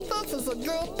a good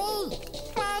beat.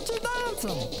 Why aren't you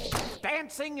dancing?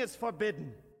 Dancing is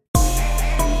forbidden.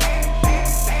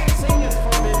 Dancing is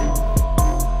forbidden.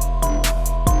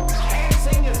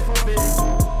 Dancing is forbidden.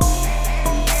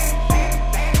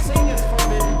 Dancing is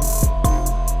forbidden.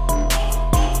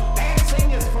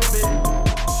 Dancing is forbidden.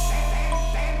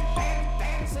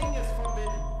 Dancing is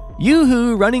forbidden.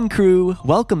 Yoo-hoo, running crew!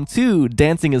 Welcome to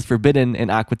Dancing is Forbidden, an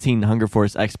Aqua Teen Hunger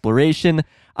Force exploration.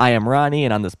 I am Ronnie,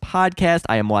 and on this podcast,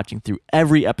 I am watching through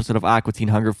every episode of Aqua Teen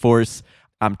Hunger Force.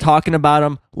 I'm talking about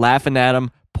them, laughing at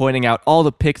them, pointing out all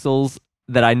the pixels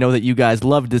that I know that you guys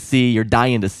love to see, you're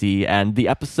dying to see, and the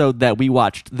episode that we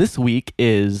watched this week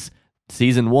is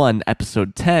Season 1,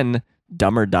 Episode 10,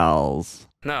 Dumber Dolls.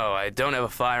 No, I don't have a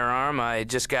firearm. I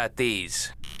just got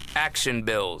these. Action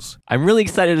bills. I'm really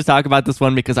excited to talk about this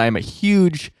one because I am a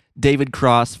huge David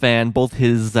Cross fan, both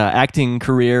his acting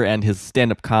career and his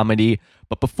stand-up comedy.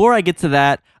 But before I get to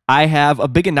that, I have a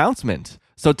big announcement.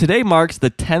 So today marks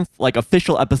the 10th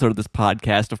official episode of this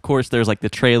podcast. Of course, there's the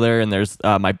trailer and there's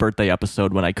my birthday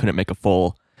episode when I couldn't make a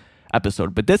full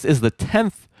episode. But this is the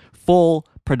 10th full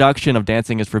production of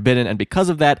Dancing is Forbidden. And because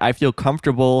of that, I feel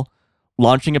comfortable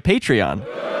launching a Patreon.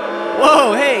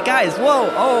 Whoa, hey guys, whoa,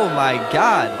 oh my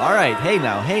God. All right, hey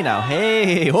now,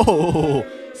 hey, whoa,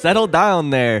 settle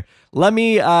down there. Let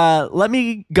me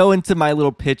go into my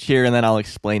little pitch here and then I'll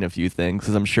explain a few things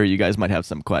because I'm sure you guys might have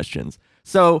some questions.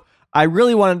 So I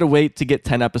really wanted to wait to get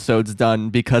 10 episodes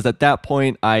done because at that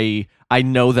point I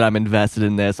know that I'm invested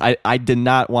in this. I did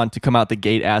not want to come out the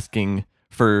gate asking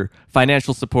for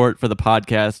financial support for the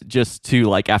podcast just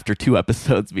to after 2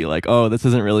 episodes be like, oh, this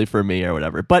isn't really for me or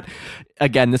whatever. But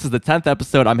again, this is the 10th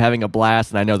episode. I'm having a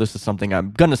blast and I know this is something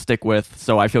I'm going to stick with.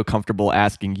 So I feel comfortable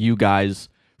asking you guys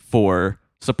for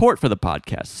support for the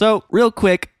podcast. So real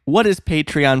quick, what is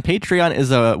Patreon? Patreon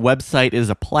is a website, is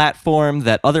a platform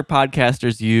that other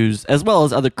podcasters use, as well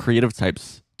as other creative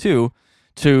types too,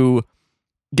 to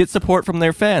get support from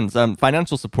their fans,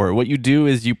 financial support. What you do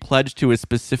is you pledge to a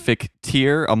specific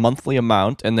tier, a monthly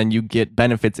amount, and then you get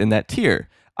benefits in that tier.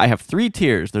 I have 3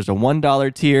 tiers. There's a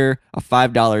 $1 tier, a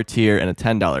 $5 tier, and a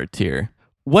 $10 tier.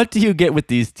 What do you get with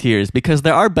these tiers? Because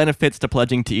there are benefits to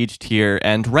pledging to each tier,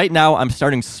 and right now I'm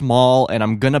starting small and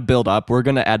I'm going to build up. We're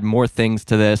going to add more things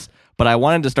to this, but I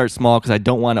wanted to start small because I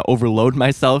don't want to overload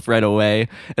myself right away,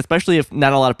 especially if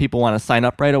not a lot of people want to sign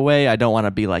up right away. I don't want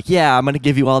to be like, yeah, I'm going to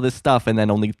give you all this stuff, and then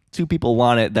only 2 people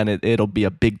want it, then it'll be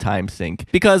a big time sink.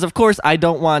 Because, of course, I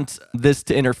don't want this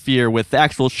to interfere with the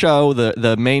actual show.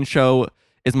 The main show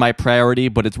is my priority,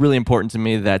 but it's really important to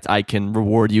me that I can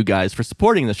reward you guys for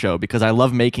supporting the show because I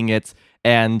love making it,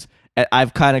 and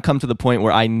I've kind of come to the point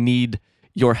where I need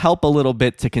your help a little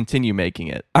bit to continue making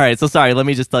it. All right, so sorry, let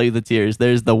me just tell you the tiers.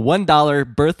 There's the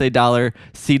 $1 birthday dollar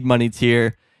seed money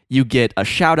tier. You get a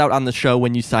shout out on the show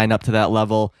when you sign up to that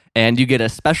level, and you get a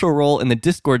special role in the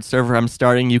Discord server I'm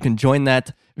starting. You can join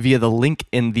that via the link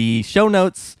in the show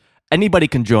notes. Anybody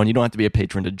can join. You don't have to be a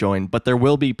patron to join, but there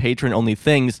will be patron-only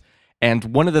things.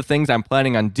 And one of the things I'm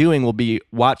planning on doing will be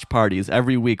watch parties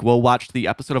every week. We'll watch the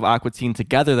episode of Aqua Teen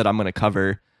together that I'm going to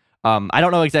cover. I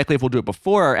don't know exactly if we'll do it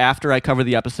before or after I cover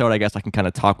the episode. I guess I can kind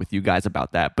of talk with you guys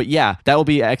about that. But yeah, that will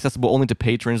be accessible only to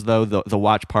patrons, though, the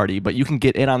watch party. But you can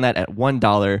get in on that at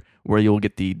 $1, where you'll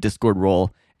get the Discord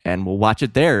role, and we'll watch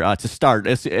it there to start.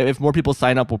 If more people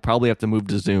sign up, we'll probably have to move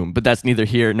to Zoom, but that's neither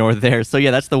here nor there. So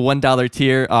yeah, that's the $1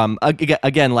 tier.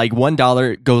 Again,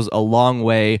 $1 goes a long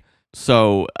way.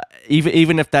 So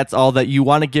even if that's all that you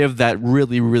want to give, that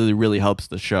really, really, really helps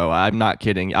the show. I'm not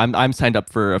kidding. I'm signed up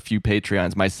for a few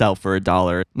Patreons myself for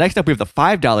 $1. Next up, we have the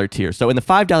 $5 tier. So in the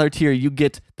 $5 tier, you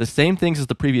get the same things as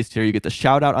the previous tier. You get the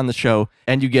shout out on the show,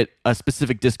 and you get a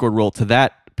specific Discord role to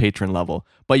that patron level.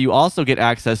 But you also get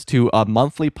access to a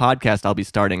monthly podcast I'll be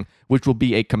starting, which will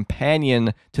be a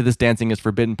companion to this Dancing is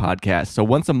Forbidden podcast. So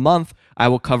once a month, I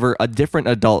will cover a different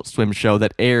Adult Swim show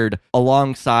that aired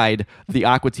alongside the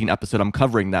Aqua Teen episode I'm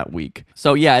covering that week.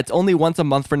 So yeah, it's only once a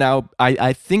month for now.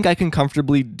 I think I can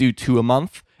comfortably do 2 a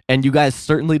month. And you guys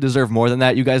certainly deserve more than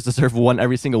that. You guys deserve 1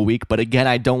 every single week. But again,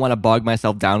 I don't want to bog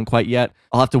myself down quite yet.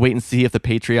 I'll have to wait and see if the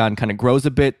Patreon kind of grows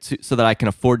a bit so that I can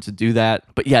afford to do that.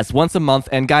 But yes, once a month.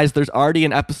 And guys, there's already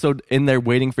an episode in there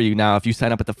waiting for you now. If you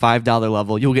sign up at the $5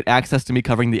 level, you'll get access to me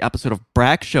covering the episode of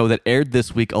Brack Show that aired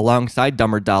this week alongside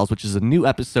Dumber Dolls, which is a new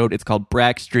episode. It's called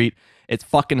Brack Street. It's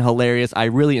fucking hilarious. I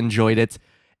really enjoyed it.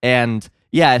 And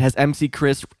yeah, it has MC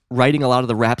Chris writing a lot of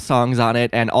the rap songs on it,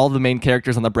 and all the main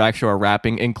characters on the Brack Show are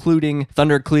rapping, including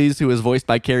Thunder Cleese, who is voiced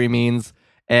by Carrie Means.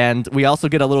 And we also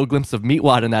get a little glimpse of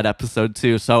Meatwad in that episode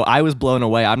too. So I was blown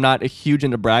away. I'm not a huge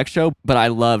into Brack Show, but I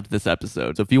loved this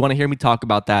episode. So if you want to hear me talk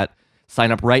about that,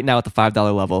 sign up right now at the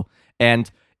 $5 level. And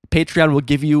Patreon will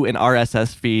give you an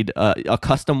RSS feed, a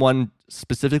custom one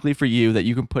specifically for you that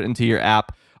you can put into your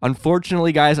app.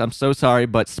 Unfortunately, guys, I'm so sorry,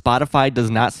 but Spotify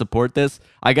does not support this.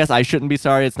 I guess I shouldn't be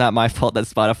sorry. It's not my fault that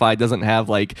Spotify doesn't have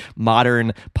like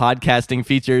modern podcasting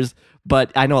features.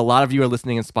 But I know a lot of you are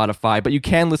listening in Spotify, but you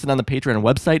can listen on the Patreon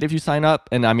website if you sign up.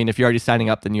 And I mean, if you're already signing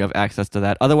up, then you have access to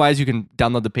that. Otherwise, you can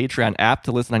download the Patreon app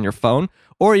to listen on your phone,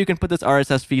 or you can put this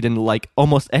RSS feed in like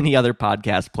almost any other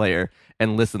podcast player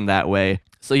and listen that way.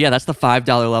 So yeah, that's the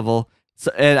 $5 level.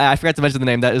 So, and I forgot to mention the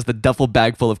name. That is the duffel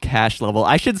bag full of cash level.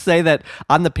 I should say that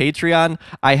on the Patreon,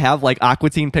 I have like Aqua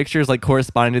Teen pictures like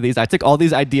corresponding to these. I took all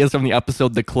these ideas from the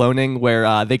episode The Cloning,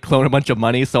 where they clone a bunch of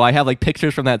money. So I have like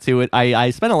pictures from that too.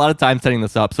 I spent a lot of time setting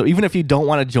this up. So even if you don't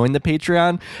want to join the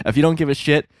Patreon, if you don't give a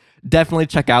shit, definitely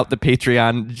check out the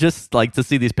Patreon just like to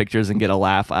see these pictures and get a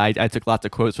laugh. I took lots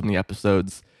of quotes from the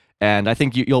episodes, and I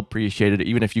think you'll appreciate it,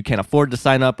 even if you can't afford to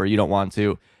sign up or you don't want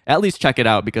to. At least check it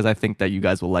out, because I think that you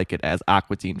guys will like it as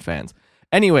Aqua Teen fans.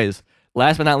 Anyways,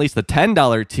 last but not least, the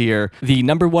 $10 tier, the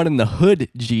number one in the hood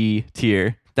G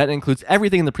tier. That includes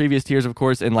everything in the previous tiers, of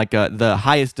course, and like the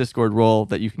highest Discord role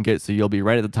that you can get, so you'll be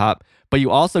right at the top. But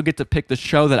you also get to pick the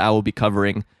show that I will be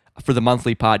covering for the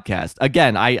monthly podcast.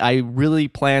 Again, I really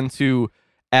plan to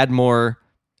add more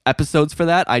episodes for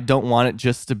that. I don't want it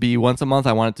just to be once a month.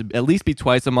 I want it to at least be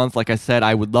twice a month. Like I said,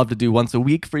 I would love to do once a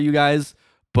week for you guys,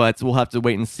 but we'll have to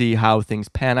wait and see how things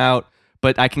pan out.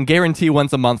 But I can guarantee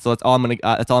once a month, so that's all I'm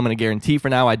gonna guarantee for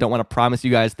now. I don't want to promise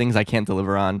you guys things I can't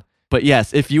deliver on. But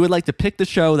yes, if you would like to pick the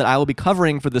show that I will be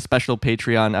covering for the special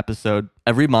Patreon episode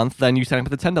every month, then you sign up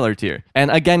for the $10 tier.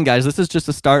 And again, guys, this is just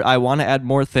a start. I want to add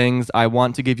more things. I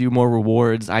want to give you more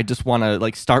rewards. I just want to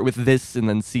like start with this and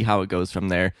then see how it goes from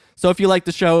there. So if you like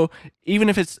the show, even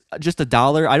if it's just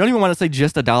 $1, I don't even want to say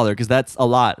just $1, because that's a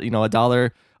lot. You know,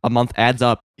 $1 a month adds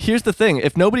up. Here's the thing.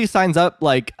 If nobody signs up,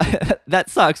 like, that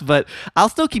sucks, but I'll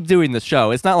still keep doing the show.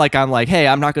 It's not like I'm like, hey,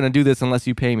 I'm not going to do this unless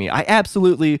you pay me. I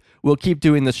absolutely will keep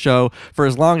doing this show for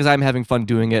as long as I'm having fun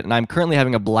doing it, and I'm currently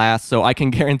having a blast, so I can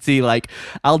guarantee, like,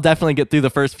 I'll definitely get through the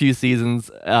first few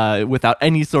seasons without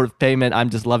any sort of payment.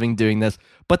 I'm just loving doing this.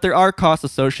 But there are costs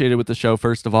associated with the show,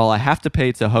 first of all. I have to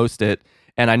pay to host it,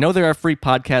 and I know there are free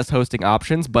podcast hosting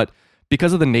options, but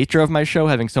because of the nature of my show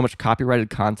having so much copyrighted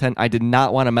content, I did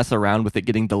not want to mess around with it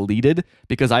getting deleted,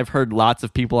 because I've heard lots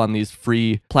of people on these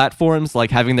free platforms like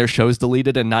having their shows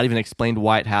deleted and not even explained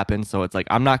why it happened. So it's like,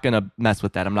 I'm not going to mess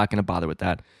with that. I'm not going to bother with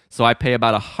that. So I pay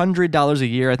about $100 a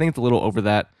year. I think it's a little over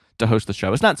that to host the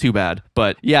show. It's not too bad.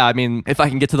 But yeah, I mean, if I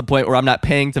can get to the point where I'm not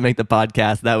paying to make the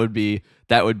podcast, that would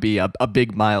be a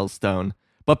big milestone.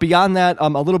 But beyond that, a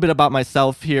little bit about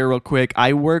myself here real quick.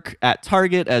 I work at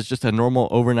Target as just a normal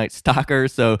overnight stalker,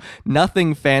 so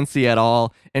nothing fancy at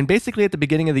all. And basically at the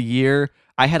beginning of the year,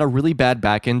 I had a really bad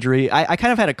back injury. I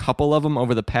kind of had a couple of them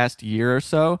over the past year or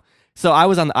so. So I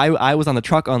was on the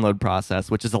truck unload process,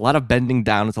 which is a lot of bending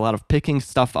down. It's a lot of picking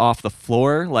stuff off the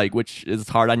floor, like, which is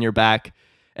hard on your back.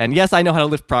 And yes, I know how to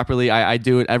lift properly. I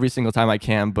do it every single time I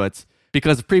can, but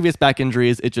because of previous back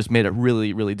injuries, it just made it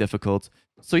really, really difficult.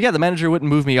 So yeah, the manager wouldn't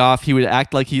move me off. He would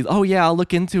act like oh yeah, I'll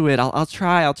look into it. I'll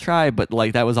try. But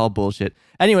like, that was all bullshit.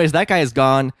 Anyways, that guy is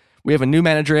gone. We have a new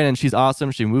manager in, and she's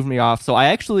awesome. She moved me off. So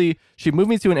she moved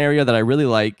me to an area that I really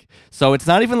like. So it's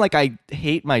not even like I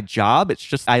hate my job. It's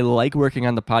just I like working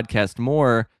on the podcast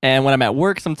more. And when I'm at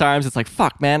work, sometimes it's like,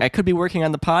 fuck, man, I could be working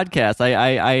on the podcast.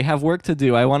 I have work to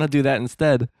do. I want to do that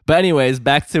instead. But anyways,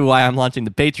 back to why I'm launching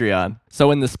the Patreon. So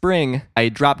in the spring, I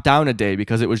dropped down a day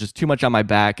because it was just too much on my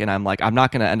back. And I'm like, I'm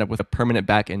not going to end up with a permanent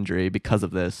back injury because of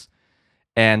this.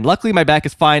 And luckily, my back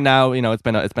is fine now. You know, it's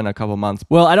been a couple months.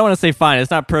 Well, I don't want to say fine.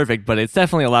 It's not perfect, but it's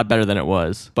definitely a lot better than it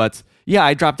was. But yeah,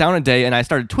 I dropped down a day and I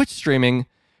started Twitch streaming,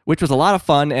 which was a lot of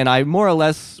fun. And I more or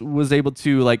less was able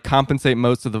to like compensate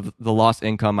most of the lost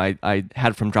income I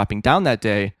had from dropping down that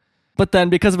day. But then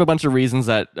because of a bunch of reasons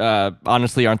that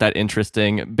honestly aren't that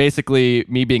interesting, basically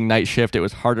me being night shift, it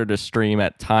was harder to stream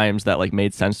at times that like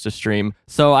made sense to stream.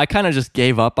 So I kind of just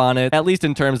gave up on it, at least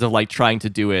in terms of like trying to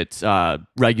do it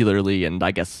regularly and I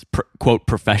guess quote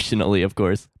professionally, of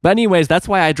course. But anyways, that's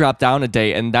why I dropped down a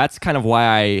day, and that's kind of why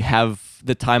I have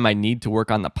the time I need to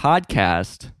work on the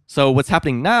podcast. So what's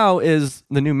happening now is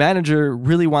the new manager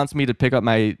really wants me to pick up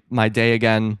my day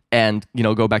again and, you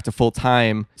know, go back to full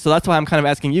time. So that's why I'm kind of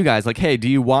asking you guys, like, hey, do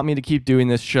you want me to keep doing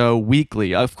this show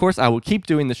weekly? Of course, I will keep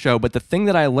doing the show. But the thing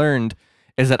that I learned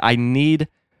is that I need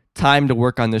time to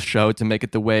work on this show to make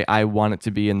it the way I want it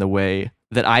to be in the way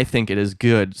that I think it is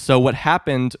good. So what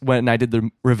happened when I did the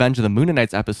Revenge of the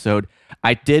Mooninites episode,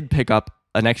 I did pick up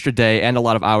an extra day and a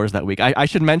lot of hours that week. I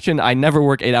should mention I never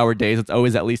work 8-hour days. It's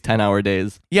always at least 10-hour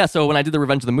days. Yeah, so when I did the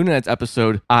Revenge of the Mooninites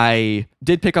episode, I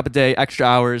did pick up a day, extra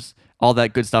hours, all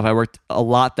that good stuff. I worked a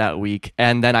lot that week,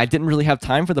 and then I didn't really have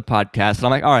time for the podcast. And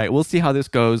I'm like, all right, we'll see how this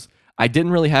goes. I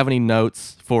didn't really have any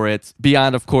notes for it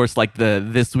beyond, of course, like the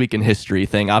This Week in History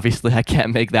thing. Obviously, I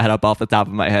can't make that up off the top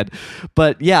of my head.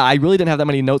 But yeah, I really didn't have that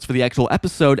many notes for the actual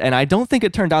episode, and I don't think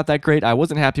it turned out that great. I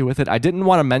wasn't happy with it. I didn't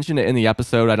want to mention it in the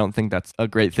episode. I don't think that's a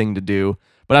great thing to do.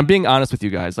 But I'm being honest with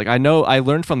you guys. Like, I know I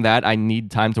learned from that I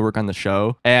need time to work on the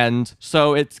show. And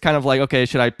so it's kind of like, okay,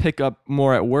 should I pick up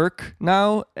more at work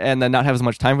now and then not have as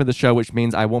much time for the show, which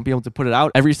means I won't be able to put it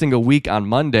out every single week on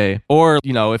Monday? Or,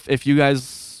 you know, if you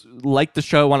guys like the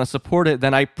show, want to support it,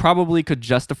 then I probably could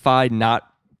justify not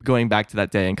going back to that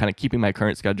day and kind of keeping my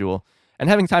current schedule and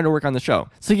having time to work on the show.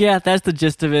 So yeah, that's the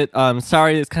gist of it.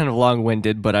 Sorry, it's kind of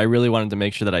long-winded, but I really wanted to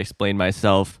make sure that I explained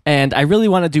myself. And I really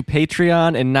want to do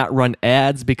Patreon and not run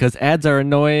ads because ads are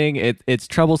annoying. It's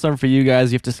troublesome for you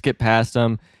guys. You have to skip past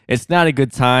them. It's not a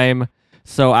good time.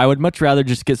 So I would much rather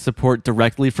just get support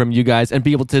directly from you guys and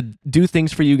be able to do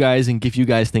things for you guys and give you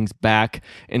guys things back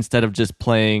instead of just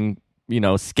playing, you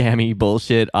know, scammy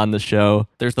bullshit on the show.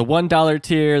 There's the $1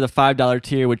 tier, the $5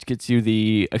 tier, which gets you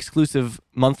the exclusive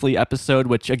monthly episode,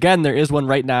 which again, there is one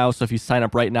right now. So if you sign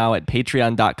up right now at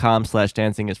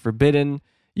patreon.com/dancingisforbidden,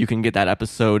 you can get that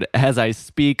episode as I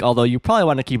speak, although you probably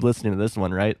want to keep listening to this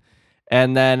one, right?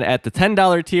 And then at the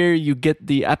 $10 tier, you get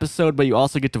the episode, but you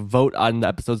also get to vote on the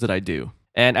episodes that I do.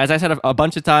 And as I said a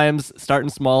bunch of times, starting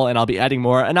small, and I'll be adding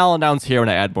more, and I'll announce here when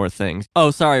I add more things. Oh,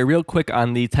 sorry, real quick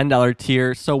on the $10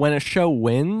 tier. So when a show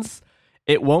wins,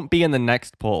 it won't be in the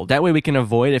next poll. That way we can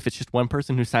avoid if it's just one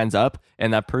person who signs up,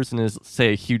 and that person is,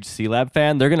 say, a huge C-Lab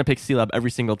fan, they're going to pick C-Lab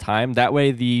every single time. That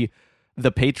way the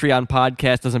Patreon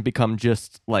podcast doesn't become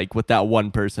just like what that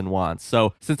one person wants.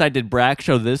 So since I did Brack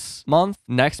Show this month,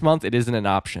 next month it isn't an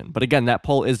option. But again, that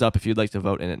poll is up if you'd like to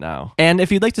vote in it now. And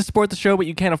if you'd like to support the show but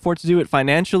you can't afford to do it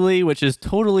financially, which is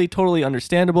totally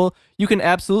understandable, you can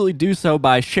absolutely do so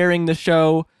by sharing the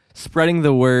show, spreading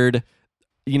the word.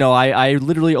 You know, I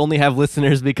literally only have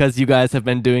listeners because you guys have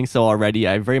been doing so already.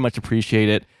 I very much appreciate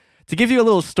it. To give you a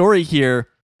little story here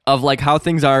of like how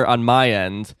things are on my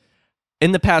end,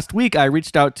 in the past week, I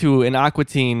reached out to an Aqua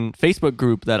Teen Facebook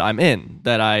group that I'm in,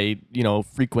 that I, you know,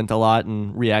 frequent a lot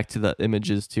and react to the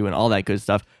images to and all that good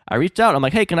stuff. I reached out. I'm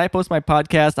like, hey, can I post my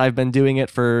podcast? I've been doing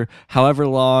it for however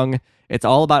long. It's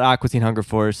all about Aqua Teen Hunger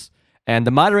Force. And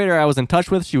the moderator I was in touch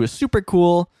with, she was super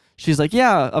cool. She's like,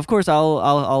 yeah, of course,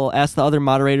 I'll ask the other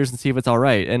moderators and see if it's all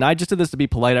right. And I just did this to be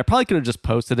polite. I probably could have just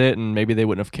posted it and maybe they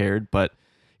wouldn't have cared, but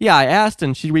yeah, I asked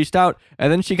and she reached out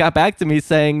and then she got back to me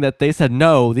saying that they said,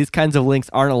 no, these kinds of links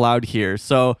aren't allowed here.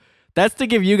 So that's to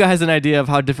give you guys an idea of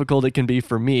how difficult it can be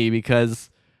for me because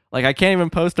like I can't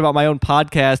even post about my own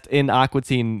podcast in Aqua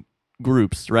Teen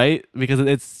groups, right? Because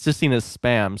it's just seen as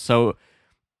spam. So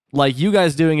like you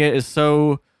guys doing it is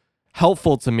so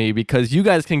helpful to me because you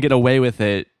guys can get away with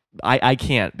it. I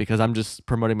can't because I'm just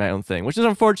promoting my own thing, which is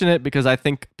unfortunate because I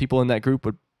think people in that group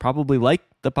would probably like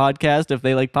the podcast if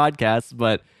they like podcasts,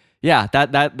 but yeah,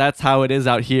 that's how it is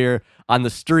out here on the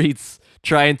streets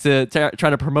trying to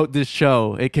promote this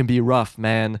show. It can be rough,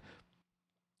 man.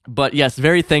 But yes,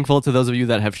 very thankful to those of you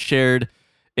that have shared.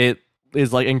 It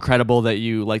is like incredible that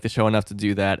you like the show enough to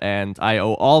do that, and I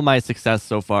owe all my success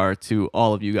so far to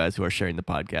all of you guys who are sharing the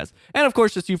podcast, and of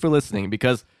course just you for listening,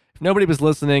 because if nobody was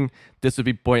listening, this would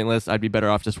be pointless. I'd be better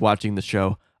off just watching the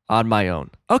show on my own.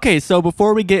 Okay, so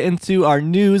before we get into our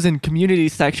news and community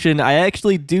section, I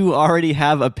actually do already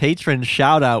have a patron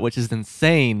shout out, which is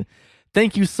insane.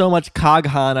 Thank you so much,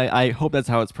 Kaghan. I hope that's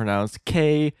how it's pronounced.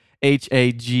 Khaghan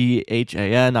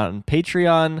on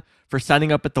Patreon for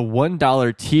signing up at the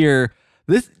 $1 tier.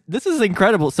 This is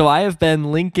incredible. So I have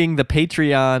been linking the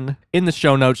Patreon in the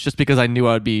show notes just because I knew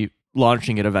I would be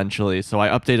launching it eventually. So I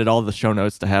updated all the show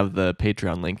notes to have the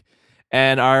Patreon link.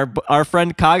 And our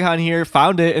friend Kaghan here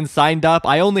found it and signed up.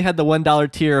 I only had the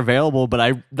 $1 tier available,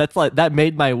 but that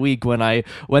made my week when I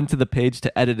went to the page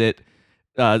to edit it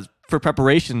for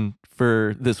preparation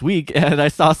for this week, and I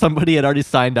saw somebody had already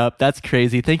signed up. That's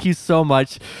crazy. Thank you so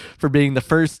much for being the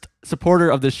first supporter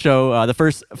of this show, the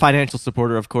first financial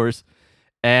supporter, of course.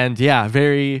 And yeah,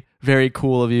 very, very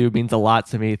cool of you. It means a lot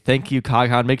to me. Thank you,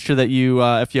 Kaghan. Make sure that you,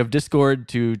 if you have Discord,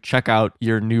 to check out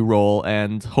your new role,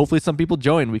 and hopefully some people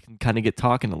join. We can kind of get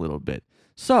talking a little bit.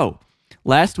 So,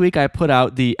 last week I put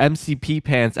out the MCP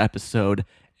Pants episode,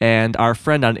 and our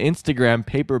friend on Instagram,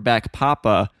 Paperback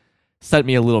Papa, sent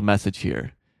me a little message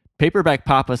here. Paperback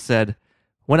Papa said,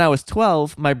 when I was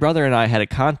 12, my brother and I had a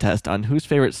contest on whose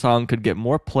favorite song could get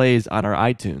more plays on our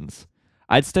iTunes.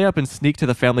 I'd stay up and sneak to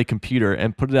the family computer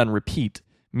and put it on repeat,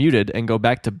 muted, and go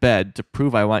back to bed to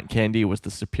prove I Want Candy was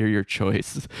the superior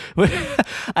choice.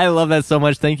 I love that so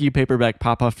much. Thank you, Paperback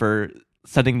Papa, for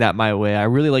sending that my way. I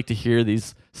really like to hear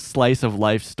these slice of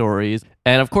life stories.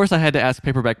 And of course, I had to ask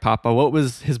Paperback Papa what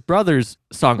was his brother's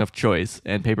song of choice.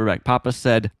 And Paperback Papa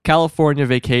said, California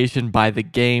Vacation by The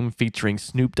Game featuring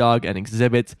Snoop Dogg and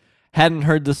Exhibit. Hadn't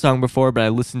heard the song before, but I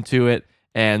listened to it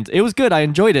and it was good. I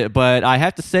enjoyed it, but I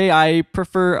have to say I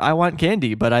prefer I Want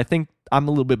Candy, but I think I'm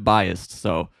a little bit biased.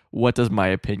 So what does my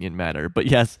opinion matter? But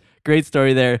yes, great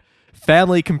story there.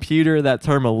 Family computer, that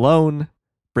term alone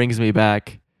brings me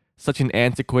back. Such an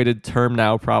antiquated term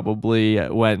now, probably,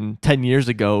 when 10 years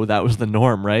ago that was the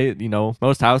norm, right? You know,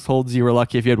 most households, you were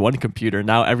lucky if you had one computer.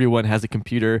 Now everyone has a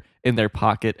computer in their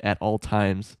pocket at all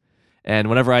times. And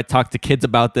whenever I talk to kids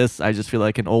about this, I just feel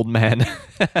like an old man.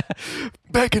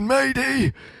 Back in my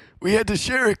day, we had to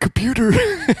share a computer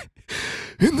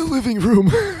in the living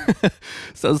room.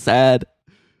 So sad.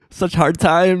 Such hard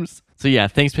times. So yeah,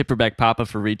 thanks Paperback Papa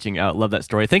for reaching out. Love that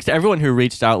story. Thanks to everyone who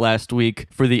reached out last week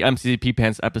for the MCP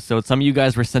Pants episode. Some of you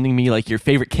guys were sending me like your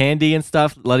favorite candy and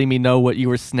stuff, letting me know what you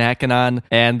were snacking on.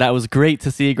 And that was great to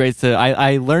see.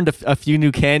 I learned a few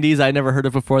new candies I never heard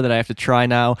of before that I have to try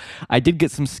now. I did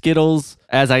get some Skittles,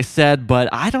 as I said, but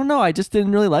I don't know. I just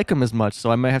didn't really like them as much.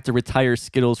 So I might have to retire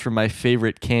Skittles from my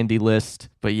favorite candy list.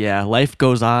 But yeah, life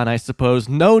goes on, I suppose.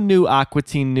 No new Aqua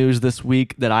Teen news this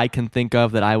week that I can think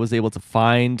of that I was able to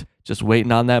find. Just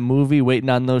waiting on that movie, waiting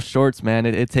on those shorts, man.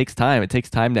 It takes time. It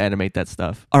takes time to animate that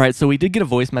stuff. All right, so we did get a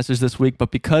voice message this week, but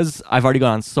because I've already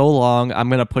gone on so long, I'm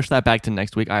going to push that back to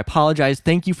next week. I apologize.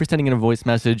 Thank you for sending in a voice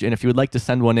message, and if you would like to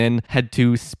send one in, head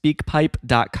to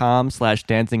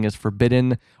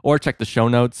speakpipe.com/dancingisforbidden or check the show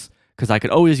notes, because I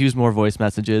could always use more voice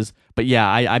messages. But yeah,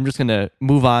 I'm just going to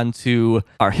move on to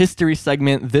our history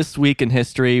segment. This week in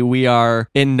history, we are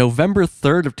in November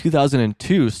 3rd of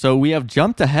 2002. So we have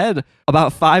jumped ahead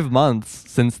about 5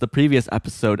 months since the previous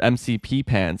episode, MCP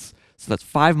Pants. So that's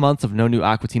 5 months of no new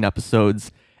Aqua Teen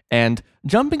episodes. And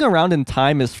jumping around in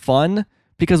time is fun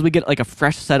because we get like a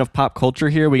fresh set of pop culture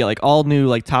here. We get like all new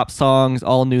like top songs,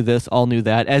 all new this, all new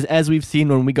that. As we've seen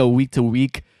when we go week to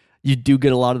week, you do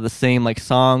get a lot of the same like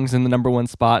songs in the number one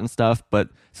spot and stuff, but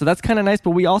so that's kind of nice. But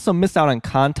we also miss out on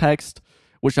context,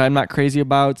 which I'm not crazy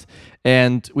about,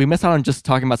 and we miss out on just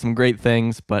talking about some great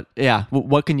things. But yeah,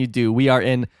 what can you do? We are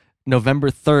in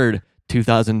November 3rd,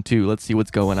 2002. Let's see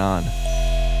what's going on.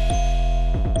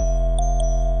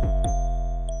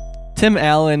 Tim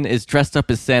Allen is dressed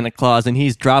up as Santa Claus, and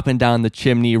he's dropping down the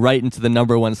chimney right into the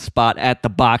number one spot at the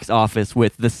box office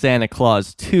with The Santa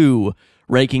Claus 2.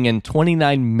 Raking in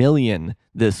 $29 million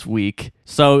this week.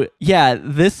 So yeah,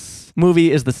 this movie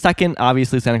is the second,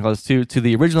 obviously Santa Claus 2, to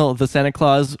the original The Santa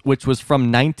Claus, which was from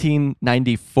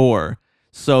 1994.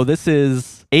 So this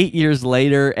is 8 years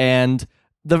later, and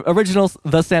the original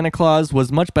The Santa Claus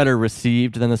was much better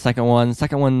received than the second one.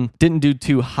 Second one didn't do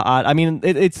too hot. I mean,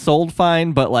 it sold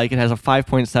fine, but like it has a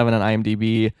 5.7 on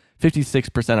IMDb,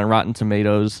 56% on Rotten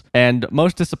Tomatoes. And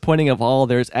most disappointing of all,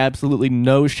 there's absolutely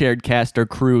no shared cast or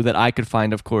crew that I could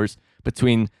find, of course,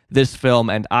 between this film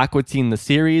and Aqua Teen the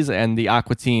series and the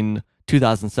Aqua Teen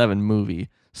 2007 movie.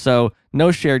 So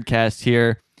no shared cast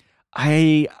here.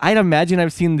 I'd imagine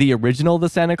I've seen the original The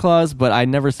Santa Claus, but I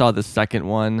never saw the second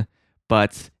one.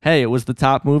 But hey, it was the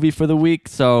top movie for the week,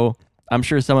 so I'm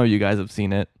sure some of you guys have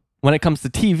seen it. When it comes to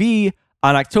TV,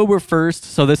 on October 1st,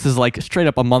 so this is like straight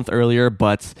up a month earlier,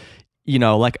 but you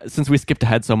know, like since we skipped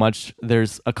ahead so much,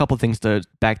 there's a couple things to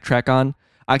backtrack on.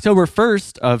 October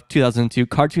 1st of 2002,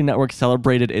 Cartoon Network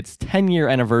celebrated its 10-year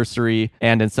anniversary,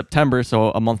 and in September, so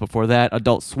a month before that,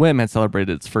 Adult Swim had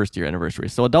celebrated its first year anniversary.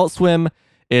 So Adult Swim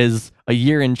is a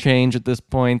year and change at this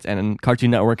point, and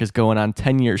Cartoon Network is going on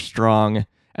 10 years strong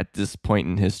at this point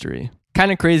in history.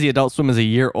 Kind of crazy, Adult Swim is a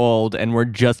year old, and we're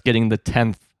just getting the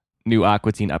 10th new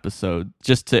Aqua Teen episode,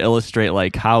 just to illustrate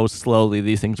like how slowly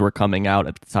these things were coming out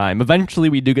at the time. Eventually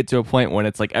we do get to a point when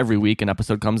it's like every week an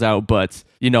episode comes out, but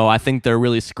you know, I think they're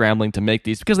really scrambling to make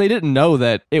these because they didn't know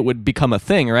that it would become a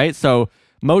thing, right? So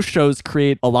most shows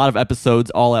create a lot of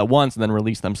episodes all at once and then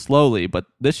release them slowly, but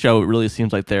this show, it really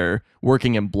seems like they're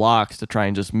working in blocks to try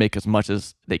and just make as much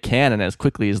as they can and as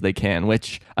quickly as they can,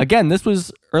 which, again, this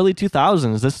was early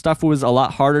 2000s. This stuff was a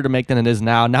lot harder to make than it is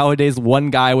now. Nowadays, one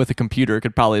guy with a computer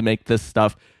could probably make this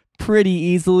stuff pretty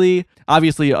easily.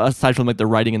 Obviously, aside from like the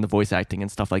writing and the voice acting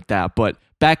and stuff like that, but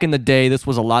back in the day, this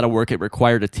was a lot of work. It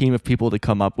required a team of people to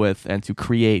come up with and to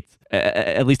create,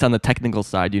 at least on the technical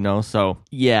side, you know? So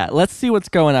yeah, let's see what's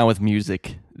going on with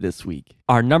music this week.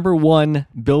 Our number one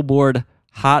Billboard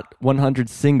Hot 100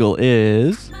 single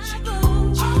is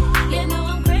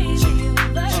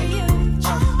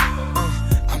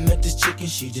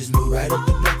just moved right up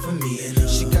the block for me. And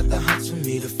she got the hots for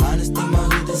me, the finest thing my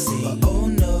hood has seen. But oh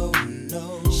no,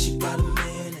 no, she got a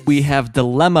man. We have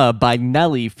Dilemma by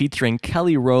Nelly featuring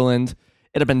Kelly Rowland.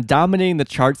 It had been dominating the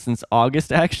charts since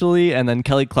August, actually, and then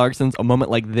Kelly Clarkson's A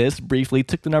Moment Like This briefly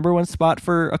took the number one spot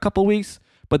for a couple weeks,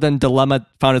 but then Dilemma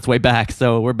found its way back,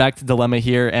 so we're back to Dilemma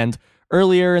here. And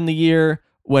earlier in the year,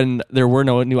 when there were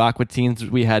no new Aqua Teens,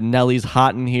 we had Nelly's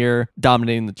Hot in Here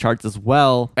dominating the charts as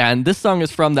well. And this song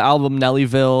is from the album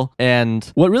Nellyville, and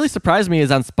what really surprised me is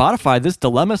on Spotify, this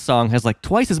Dilemma song has like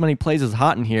twice as many plays as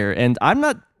Hot in Here, and I'm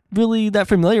not really that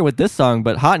familiar with this song,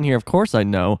 but Hot in Here, of course, I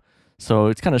know. So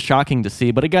it's kind of shocking to see.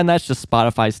 But again, that's just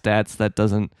Spotify stats. That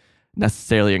doesn't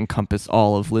necessarily encompass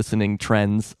all of listening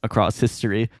trends across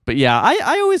history. But yeah,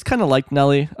 I always kind of liked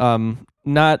Nelly.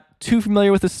 Not too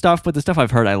familiar with his stuff, but the stuff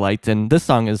I've heard I liked. And this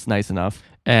song is nice enough.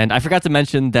 And I forgot to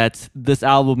mention that this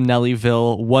album,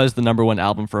 Nellyville, was the number one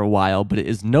album for a while, but it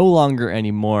is no longer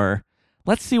anymore.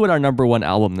 Let's see what our number one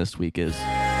album this week is.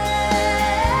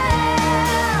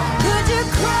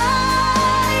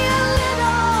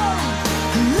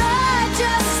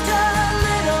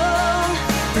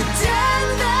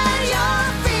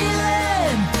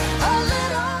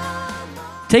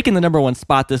 Taking the number one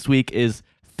spot this week is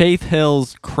Faith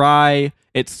Hill's Cry.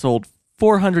 It sold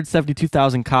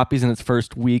 472,000 copies in its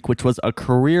first week, which was a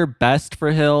career best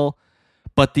for Hill.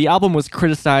 But the album was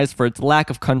criticized for its lack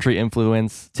of country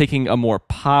influence, taking a more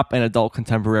pop and adult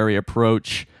contemporary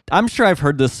approach. I'm sure I've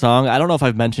heard this song. I don't know if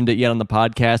I've mentioned it yet on the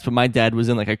podcast, but my dad was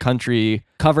in like a country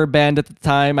cover band at the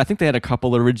time. I think they had a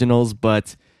couple originals,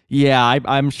 but yeah,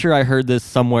 I'm sure I heard this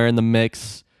somewhere in the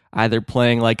mix, either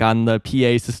playing like on the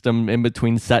PA system in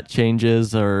between set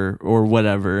changes or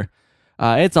whatever.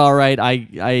 It's all right.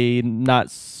 I'm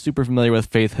not super familiar with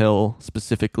Faith Hill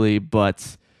specifically,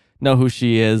 but know who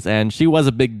she is, and she was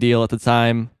a big deal at the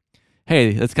time.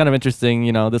 Hey, it's kind of interesting.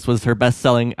 You know, this was her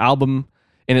best-selling album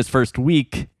in its first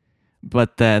week,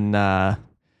 but then,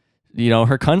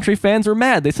 her country fans were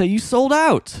mad. They say, you sold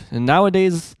out. And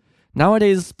nowadays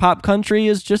pop country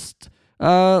is just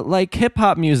like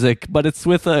hip-hop music, but it's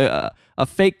with a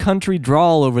fake country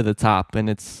drawl over the top, and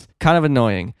it's kind of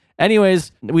annoying.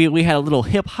 Anyways, we had a little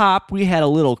hip-hop, we had a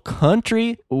little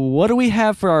country. What do we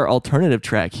have for our alternative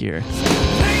track here?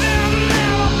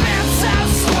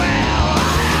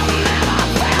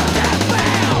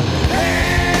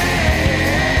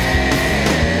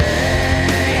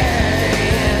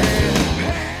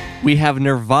 We have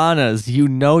Nirvana's You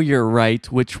Know You're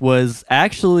Right, which was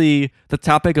actually the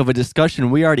topic of a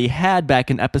discussion we already had back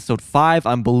in episode 5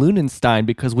 on Balloonenstein,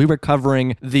 because we were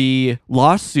covering the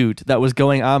lawsuit that was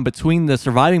going on between the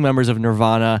surviving members of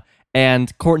Nirvana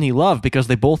and Courtney Love, because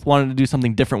they both wanted to do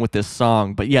something different with this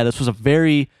song. But yeah, this was a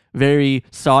very, very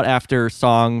sought-after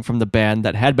song from the band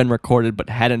that had been recorded but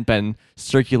hadn't been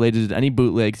circulated in any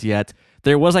bootlegs yet.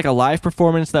 There was like a live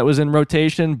performance that was in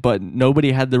rotation, but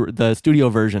nobody had the studio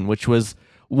version, which was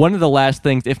one of the last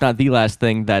things, if not the last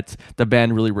thing, that the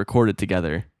band really recorded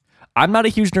together. I'm not a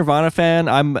huge Nirvana fan.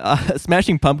 I'm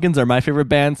Smashing Pumpkins are my favorite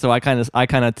band, so I kind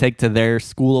of take to their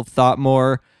school of thought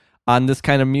more on this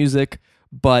kind of music.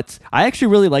 But I actually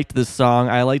really liked this song.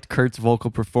 I liked Kurt's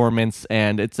vocal performance,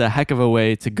 and it's a heck of a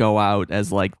way to go out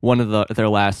as like one of their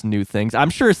last new things. I'm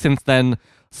sure since then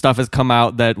stuff has come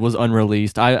out that was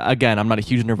unreleased. I'm not a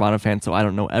huge Nirvana fan, so I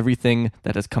don't know everything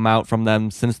that has come out from them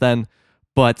since then.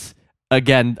 But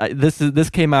again, this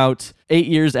came out 8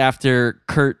 years after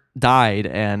Kurt died,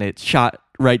 and it shot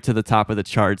right to the top of the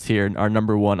charts here, our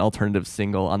number one alternative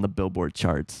single on the Billboard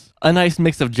charts. A nice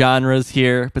mix of genres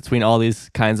here between all these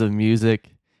kinds of music.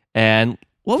 And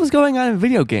what was going on in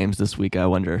video games this week, I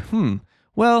wonder?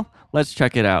 Well, let's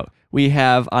check it out. We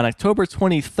have on October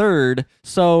 23rd,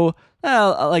 so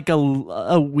like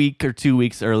a week or 2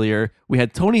 weeks earlier, we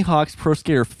had Tony Hawk's Pro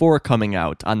Skater 4 coming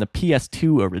out on the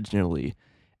PS2 originally.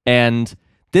 And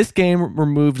this game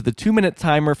removed the 2-minute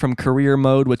timer from career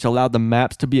mode, which allowed the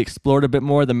maps to be explored a bit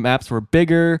more. The maps were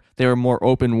bigger, they were more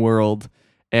open world.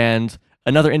 And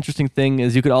another interesting thing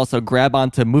is you could also grab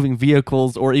onto moving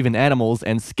vehicles or even animals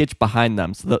and skitch behind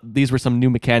them. So these were some new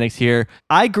mechanics here.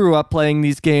 I grew up playing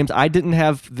these games. I didn't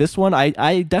have this one.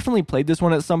 I definitely played this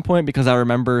one at some point because I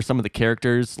remember some of the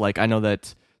characters. Like I know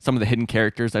that some of the hidden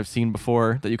characters I've seen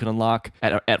before that you can unlock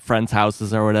at friends'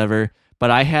 houses or whatever. But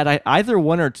I had either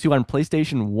one or two on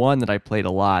PlayStation 1 that I played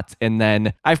a lot. And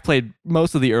then I've played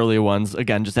most of the earlier ones,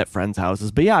 again, just at friends'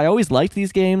 houses. But yeah, I always liked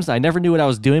these games. I never knew what I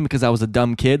was doing because I was a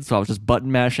dumb kid, so I was just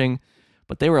button mashing.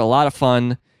 But they were a lot of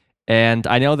fun. And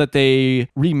I know that they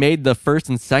remade the first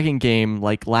and second game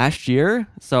like last year.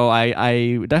 So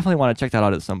I definitely want to check that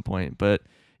out at some point. But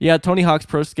yeah, Tony Hawk's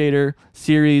Pro Skater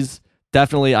series,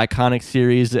 Definitely iconic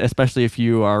series, especially if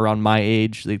you are around my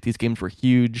age. Like, these games were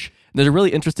huge. There's a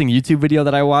really interesting YouTube video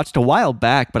that I watched a while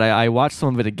back, but I watched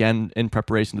some of it again in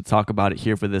preparation to talk about it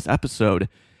here for this episode.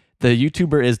 The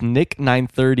YouTuber is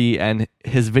Nick930, and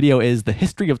his video is The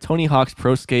History of Tony Hawk's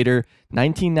Pro Skater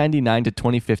 1999 to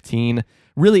 2015.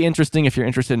 Really interesting if you're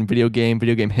interested in video game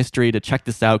history, to check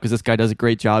this out, because this guy does a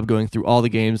great job going through all the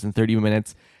games in 30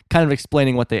 minutes, kind of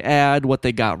explaining what they add, what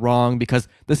they got wrong, because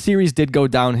the series did go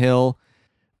downhill.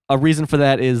 A reason for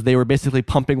that is they were basically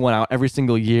pumping one out every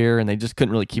single year, and they just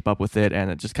couldn't really keep up with it,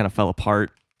 and it just kind of fell apart.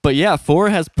 But yeah, 4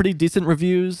 has pretty decent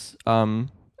reviews, and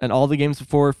all the games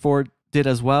before 4 did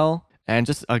as well. And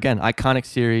just, again, iconic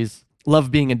series.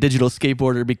 Love being a digital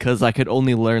skateboarder because I could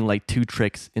only learn like 2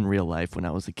 tricks in real life when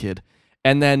I was a kid.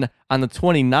 And then on the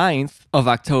 29th of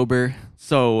October,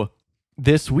 so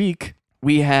this week,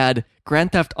 we had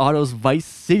Grand Theft Auto's Vice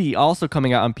City also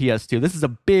coming out on PS2. This is a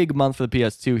big month for the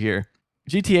PS2 here.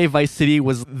 GTA Vice City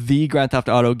was the Grand Theft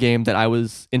Auto game that I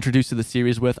was introduced to the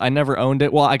series with. I never owned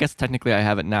it. Well, I guess technically I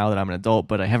have it now that I'm an adult,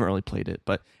 but I haven't really played it.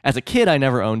 But as a kid, I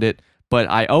never owned it. But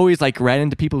I always like ran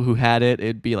into people who had it.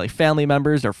 It'd be like family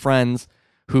members or friends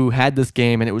who had this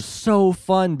game, and it was so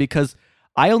fun because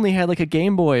I only had like a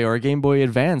Game Boy or a Game Boy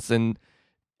Advance, and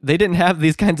they didn't have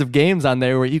these kinds of games on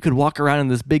there where you could walk around in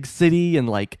this big city and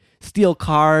like steal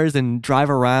cars and drive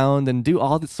around and do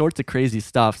all this sorts of crazy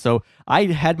stuff. So I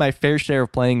had my fair share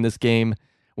of playing this game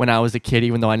when I was a kid,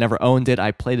 even though I never owned it.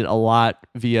 I played it a lot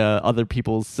via other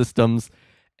people's systems,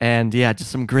 and yeah,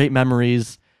 just some great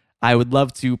memories. I would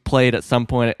love to play it at some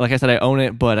point. Like I said, I own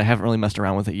it, but I haven't really messed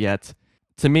around with it yet.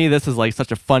 To me, this is like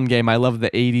such a fun game. I love the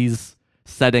 80s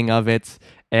setting of it.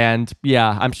 And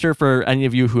yeah, I'm sure for any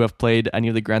of you who have played any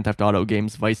of the Grand Theft Auto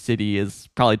games, Vice City is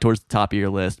probably towards the top of your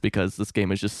list because this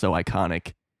game is just so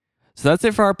iconic. So that's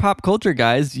it for our pop culture,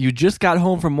 guys. You just got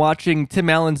home from watching Tim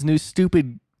Allen's new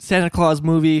stupid Santa Claus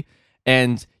movie,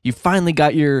 and you finally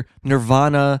got your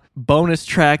Nirvana bonus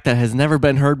track that has never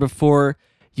been heard before.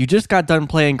 You just got done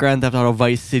playing Grand Theft Auto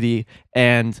Vice City,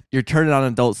 and you're turning on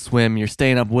Adult Swim. You're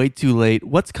staying up way too late.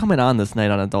 What's coming on this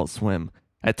night on Adult Swim?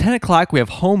 At 10 o'clock, we have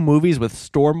Home Movies with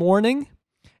Storm Warning.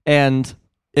 And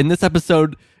in this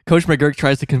episode, Coach McGurk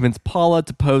tries to convince Paula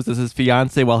to pose as his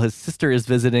fiance while his sister is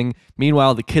visiting.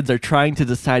 Meanwhile, the kids are trying to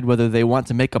decide whether they want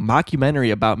to make a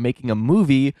mockumentary about making a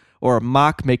movie or a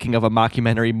mock making of a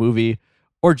mockumentary movie,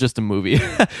 or just a movie.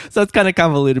 So it's kind of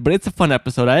convoluted, but it's a fun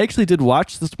episode. I actually did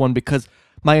watch this one because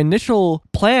my initial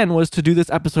plan was to do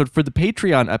this episode for the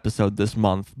Patreon episode this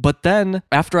month. But then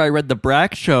after I read the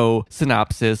Brack Show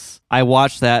synopsis, I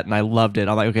watched that and I loved it.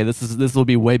 I'm like, okay, this will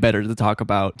be way better to talk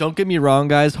about. Don't get me wrong,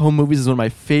 guys. Home Movies is one of my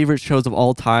favorite shows of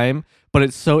all time, but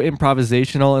it's so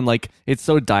improvisational and like it's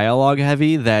so dialogue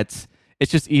heavy that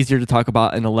it's just easier to talk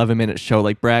about an 11-minute show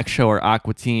like Brack Show or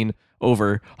Aqua Teen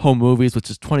over Home Movies,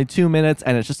 which is 22 minutes,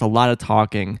 and it's just a lot of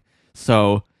talking.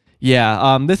 So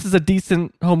yeah, this is a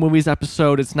decent Home Movies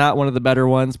episode. It's not one of the better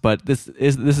ones, but this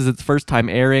is its first time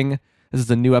airing. This is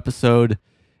a new episode,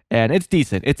 and it's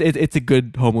decent. It's a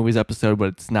good Home Movies episode, but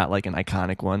it's not like an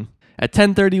iconic one. At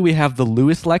 10:30, we have the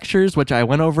Lewis Lectures, which I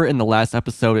went over in the last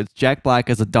episode. It's Jack Black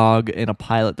as a dog in a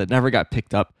pilot that never got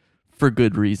picked up for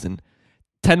good reason.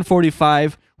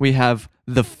 10:45, we have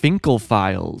The Finkel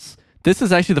Files. This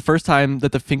is actually the first time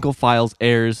that The Finkel Files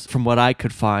airs from what I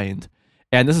could find.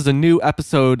 And this is a new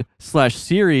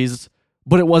episode/series,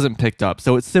 but it wasn't picked up.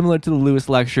 So it's similar to the Lewis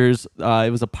Lectures.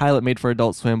 It was a pilot made for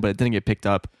Adult Swim, but it didn't get picked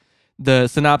up. The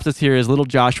synopsis here is little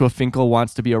Joshua Finkel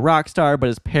wants to be a rock star, but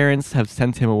his parents have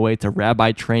sent him away to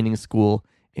rabbi training school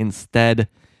instead.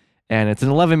 And it's an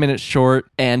 11-minute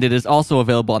short, and it is also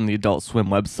available on the Adult Swim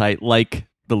website, like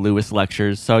the Lewis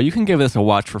Lectures. So you can give this a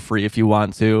watch for free if you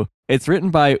want to. It's written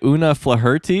by Una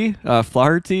Flaherty,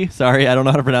 sorry, I don't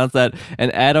know how to pronounce that,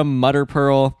 and Adam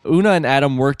Mutterpearl. Una and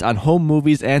Adam worked on Home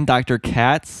Movies and Dr.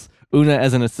 Katz, Una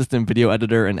as an assistant video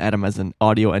editor and Adam as an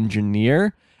audio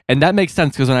engineer. And that makes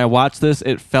sense because when I watched this,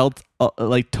 it felt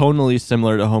like tonally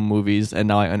similar to Home Movies, and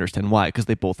now I understand why, because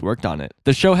they both worked on it.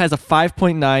 The show has a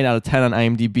 5.9 out of 10 on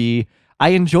IMDb. I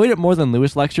enjoyed it more than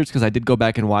Lewis Lectures because I did go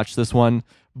back and watch this one,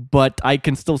 but I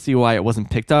can still see why it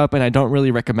wasn't picked up, and I don't really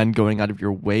recommend going out of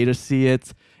your way to see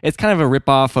it. It's kind of a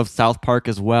ripoff of South Park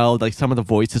as well. Like, some of the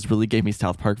voices really gave me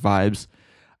South Park vibes.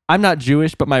 I'm not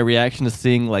Jewish, but my reaction to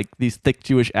seeing like these thick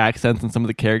Jewish accents and some of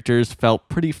the characters felt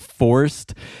pretty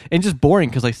forced and just boring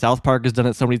because like South Park has done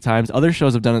it so many times. Other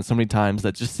shows have done it so many times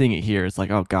that just seeing it here, it's like,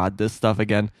 oh God, this stuff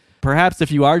again. Perhaps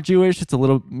if you are Jewish, it's a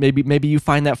little, maybe you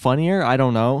find that funnier. I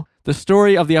don't know. The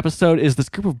story of the episode is this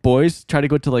group of boys try to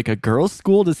go to like a girls'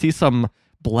 school to see some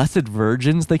blessed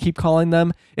virgins, they keep calling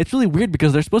them. It's really weird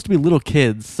because they're supposed to be little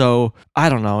kids, so I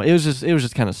don't know. It was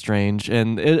just kind of strange,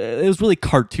 and it was really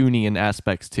cartoony in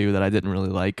aspects too that I didn't really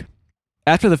like.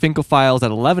 After the Finkel Files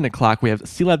at 11 o'clock, we have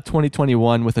C-Lab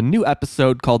 2021 with a new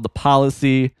episode called The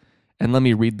Policy. And let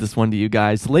me read this one to you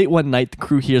guys. Late one night, the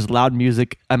crew hears loud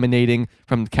music emanating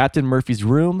from Captain Murphy's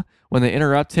room. When they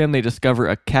interrupt him, they discover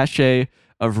a cache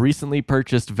of recently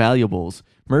purchased valuables.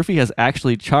 Murphy has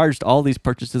actually charged all these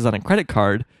purchases on a credit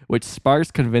card, which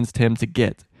Sparks convinced him to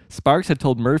get. Sparks had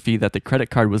told Murphy that the credit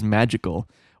card was magical.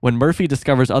 When Murphy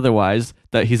discovers otherwise,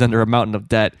 that he's under a mountain of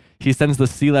debt, he sends the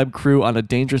C-Lab crew on a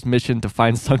dangerous mission to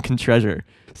find sunken treasure.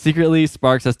 Secretly,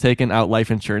 Sparks has taken out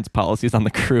life insurance policies on the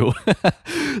crew.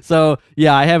 So,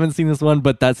 yeah, I haven't seen this one,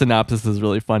 but that synopsis is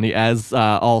really funny, as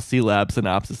all C-Lab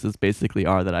synopsises basically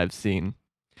are that I've seen.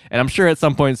 And I'm sure at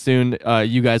some point soon,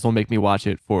 you guys will make me watch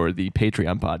it for the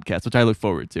Patreon podcast, which I look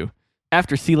forward to.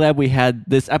 After C-Lab, we had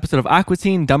this episode of Aqua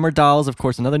Teen, Dumber Dolls, of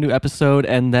course, another new episode,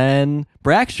 and then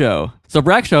Brak Show. So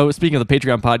Brak Show, speaking of the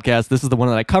Patreon podcast, this is the one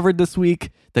that I covered this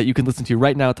week that you can listen to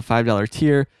right now at the $5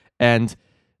 tier. And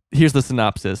here's the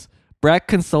synopsis. Brak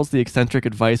consults the eccentric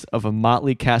advice of a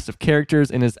motley cast of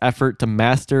characters in his effort to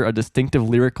master a distinctive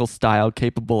lyrical style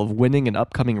capable of winning an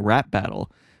upcoming rap battle.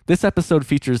 This episode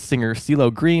features singer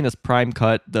CeeLo Green as Prime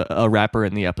Cut, a rapper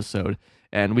in the episode.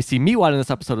 And we see Meatwad in this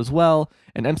episode as well,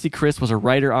 and MC Chris was a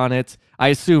writer on it, I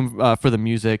assume for the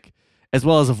music, as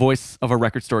well as a voice of a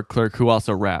record store clerk who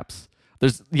also raps.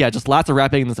 There's, just lots of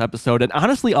rapping in this episode, and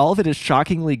honestly, all of it is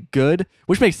shockingly good,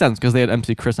 which makes sense because they had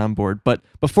MC Chris on board. But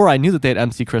before I knew that they had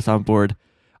MC Chris on board,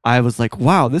 I was like,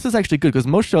 wow, this is actually good, because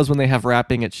most shows when they have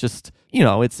rapping, it's just,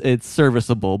 it's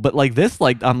serviceable. But like this,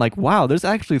 I'm like, wow, there's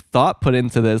actually thought put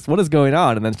into this. What is going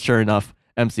on? And then sure enough,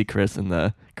 MC Chris in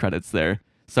the credits there.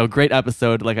 So great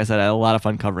episode. Like I said, I had a lot of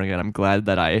fun covering it. I'm glad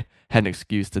that I had an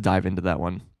excuse to dive into that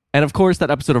one. And of course, that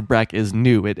episode of Brak is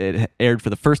new. It aired for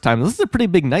the first time. This is a pretty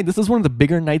big night. This is one of the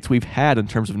bigger nights we've had in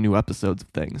terms of new episodes of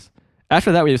things.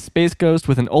 After that, we have Space Ghost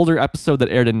with an older episode that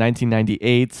aired in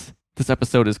 1998. This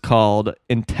episode is called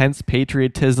Intense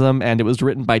Patriotism, and it was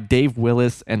written by Dave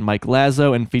Willis and Mike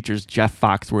Lazo and features Jeff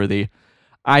Foxworthy.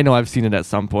 I know I've seen it at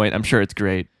some point. I'm sure it's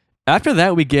great. After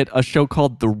that, we get a show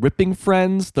called The Ripping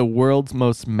Friends, the world's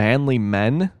most manly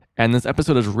men. And this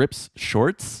episode is Rip's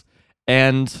Shorts.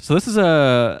 And so this is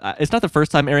it's not the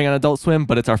first time airing on Adult Swim,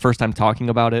 but it's our first time talking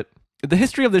about it. The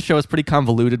history of this show is pretty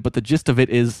convoluted, but the gist of it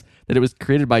is that it was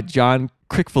created by John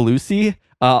Kricfalusi,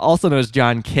 also known as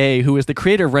John K., who is the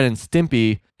creator of Ren and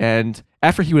Stimpy. And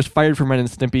after he was fired from Ren and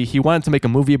Stimpy, he wanted to make a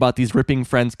movie about these Ripping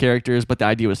Friends characters, but the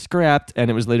idea was scrapped, and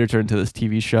it was later turned into this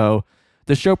TV show.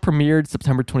 The show premiered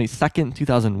September 22nd,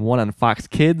 2001 on Fox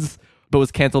Kids, but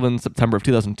was canceled in September of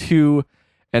 2002,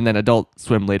 and then Adult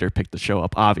Swim later picked the show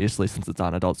up, obviously, since it's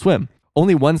on Adult Swim.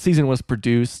 Only one season was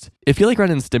produced. If you like Ren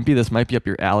and Stimpy, this might be up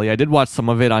your alley. I did watch some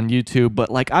of it on YouTube, but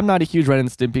I'm not a huge Ren and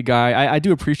Stimpy guy. I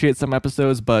do appreciate some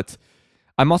episodes, but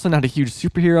I'm also not a huge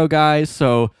superhero guy,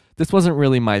 so this wasn't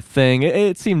really my thing.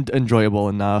 It seemed enjoyable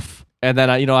enough. And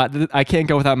then, I can't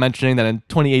go without mentioning that in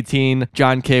 2018,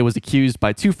 John K. was accused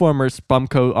by two former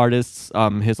Spumco artists,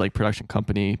 his production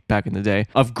company back in the day,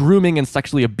 of grooming and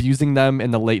sexually abusing them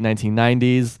in the late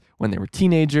 1990s when they were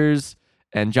teenagers.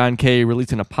 And John K.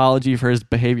 released an apology for his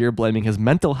behavior, blaming his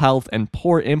mental health and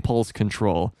poor impulse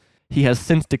control. He has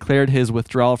since declared his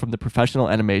withdrawal from the professional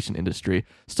animation industry.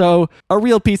 So, a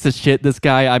real piece of shit, this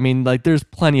guy. I mean, there's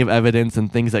plenty of evidence and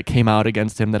things that came out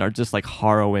against him that are just,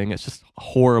 harrowing. It's just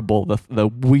horrible, the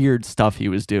weird stuff he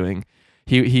was doing.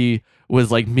 He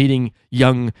was, meeting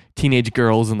young teenage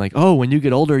girls and, oh, when you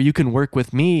get older, you can work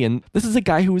with me. And this is a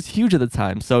guy who was huge at the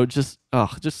time. So, just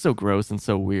so gross and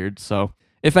so weird. So,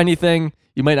 if anything,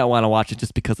 you might not want to watch it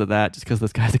just because of that, just because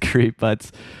this guy's a creep. But,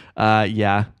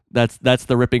 yeah. That's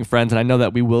The Ripping Friends, and I know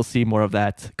that we will see more of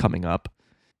that coming up.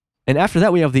 And after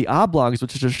that, we have The Oblongs,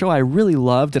 which is a show I really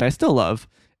loved, and I still love.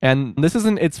 And this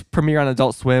isn't its premiere on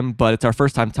Adult Swim, but it's our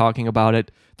first time talking about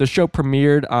it. The show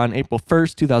premiered on April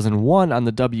 1st, 2001 on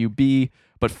the WB,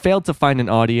 but failed to find an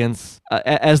audience,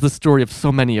 as the story of so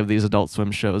many of these Adult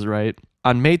Swim shows, right?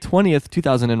 On May 20th,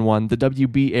 2001, the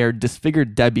WB aired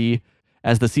Disfigured Debbie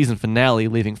as the season finale,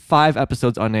 leaving 5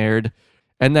 episodes unaired.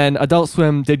 And then Adult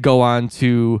Swim did go on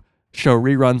to show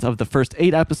reruns of the first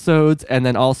 8 episodes, and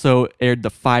then also aired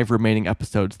the 5 remaining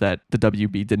episodes that the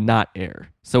WB did not air.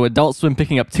 So Adult Swim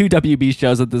picking up 2 WB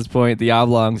shows at this point, The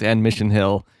Oblongs and Mission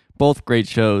Hill, both great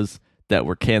shows that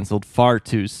were canceled far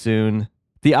too soon.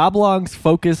 The Oblongs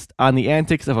focused on the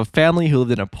antics of a family who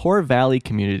lived in a poor valley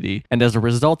community, and as a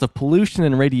result of pollution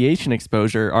and radiation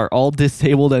exposure, are all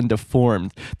disabled and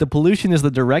deformed. The pollution is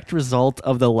the direct result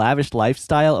of the lavish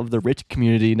lifestyle of the rich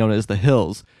community known as the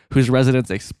Hills, whose residents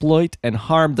exploit and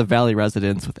harm the valley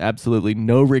residents with absolutely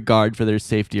no regard for their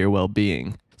safety or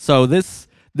well-being. So this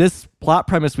plot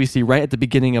premise we see right at the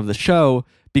beginning of the show,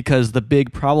 because the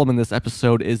big problem in this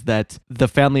episode is that the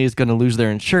family is going to lose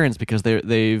their insurance because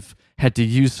they've had to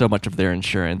use so much of their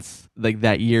insurance like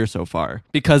that year so far,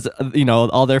 because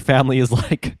all their family is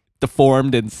like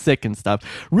deformed and sick and stuff.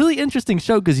 Really interesting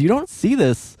show, because you don't see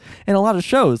this in a lot of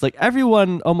shows. Like,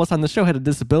 everyone almost on the show had a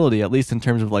disability, at least in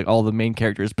terms of like all the main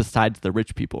characters besides the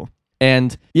rich people.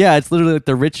 And yeah, it's literally like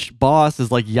the rich boss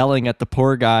is like yelling at the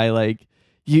poor guy like,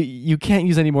 you can't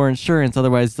use any more insurance,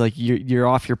 otherwise like you're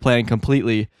off your plan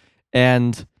completely.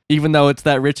 And even though it's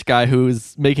that rich guy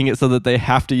who's making it so that they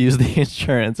have to use the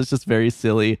insurance, it's just very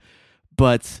silly.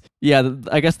 But yeah,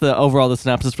 I guess the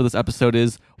synopsis for this episode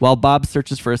is, while Bob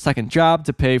searches for a second job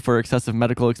to pay for excessive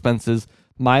medical expenses,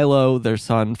 Milo, their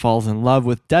son, falls in love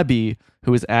with Debbie,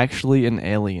 who is actually an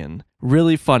alien.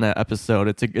 Really fun episode.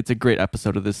 It's a great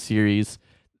episode of this series.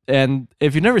 And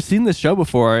if you've never seen this show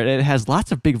before, it has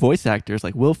lots of big voice actors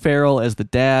like Will Ferrell as the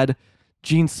dad,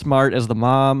 Jean Smart as the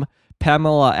mom,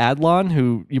 Pamela Adlon,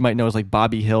 who you might know as like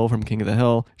Bobby Hill from King of the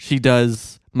Hill. She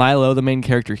does Milo, the main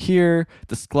character here.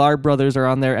 The Sklar brothers are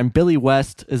on there, and Billy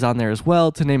West is on there as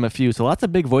well, to name a few. So lots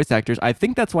of big voice actors. I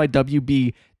think that's why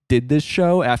WB did this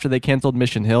show after they canceled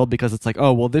Mission Hill, because it's like,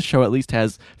 oh, well, this show at least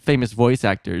has famous voice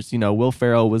actors. Will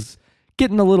Ferrell was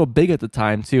getting a little big at the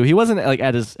time too. He wasn't like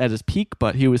at his peak,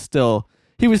 but he was still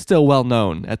well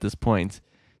known at this point.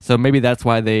 So maybe that's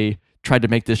why they tried to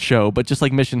make this show. But just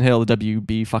like Mission Hill, the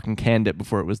WB fucking canned it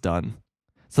before it was done.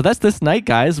 So that's this night,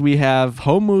 guys. We have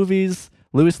Home Movies,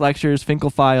 Lewis Lectures, Finkel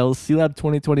Files, C-Lab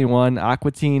 2021,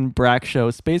 Aqua Teen, Brack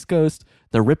Show, Space Ghost,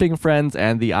 The Ripping Friends,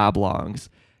 and The Oblongs.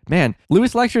 Man,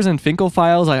 Lewis Lectures and Finkel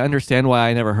Files, I understand why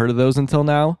I never heard of those until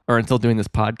now, or until doing this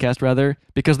podcast, rather,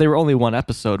 because they were only one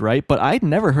episode, right? But I'd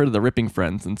never heard of The Ripping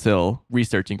Friends until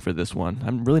researching for this one.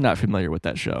 I'm really not familiar with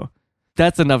that show.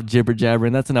 That's enough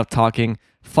jibber-jabbering. That's enough talking.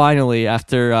 Finally,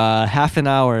 after half an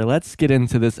hour, let's get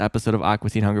into this episode of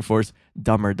Aqua Teen Hunger Force,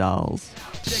 Dumber Dolls.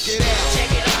 Check it out.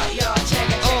 Check it out, y'all.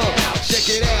 Check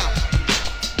it out.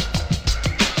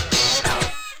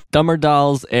 Dumber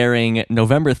Dolls, airing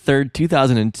November 3rd,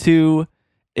 2002.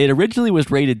 It originally was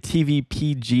rated TV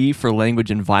PG for language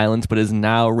and violence, but is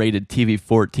now rated TV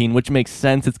 14, which makes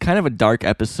sense. It's kind of a dark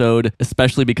episode,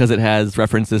 especially because it has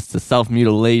references to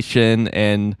self-mutilation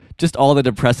and just all the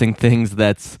depressing things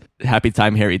that Happy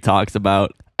Time Harry talks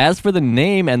about. As for the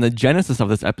name and the genesis of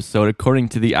this episode, according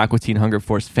to the Aqua Teen Hunger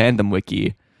Force fandom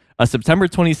wiki, a September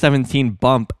 2017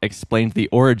 bump explained the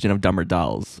origin of Dumber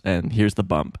Dolls, and here's the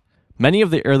bump. Many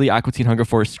of the early Aqua Teen Hunger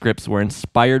Force scripts were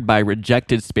inspired by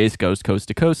rejected Space Ghost Coast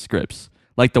to Coast scripts,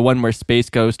 like the one where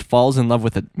Space Ghost falls in love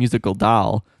with a musical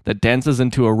doll that dances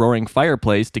into a roaring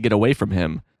fireplace to get away from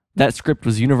him. That script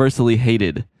was universally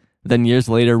hated, then years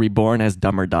later reborn as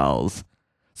Dumber Dolls.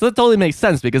 So that totally makes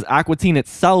sense, because Aqua Teen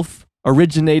itself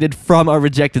originated from a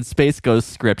rejected Space Ghost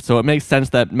script, so it makes sense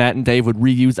that Matt and Dave would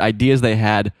reuse ideas they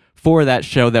had for that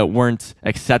show that weren't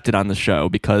accepted on the show,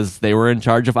 because they were in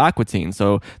charge of Aqua Teen,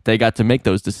 so they got to make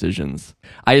those decisions.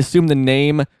 I assume the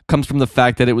name comes from the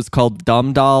fact that it was called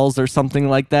Dumb Dolls or something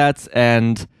like that,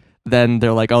 and then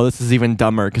they're like, oh, this is even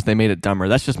dumber because they made it dumber.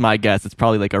 That's just my guess. It's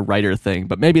probably like a writer thing,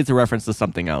 but maybe it's a reference to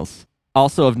something else.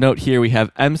 Also of note here, we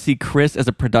have MC Chris as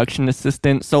a production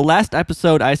assistant. So last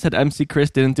episode, I said MC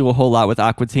Chris didn't do a whole lot with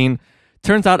Aqua Teen.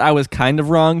 Turns out I was kind of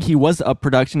wrong. He was a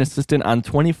production assistant on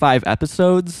 25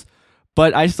 episodes,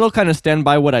 but I still kind of stand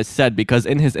by what I said, because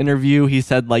in his interview, he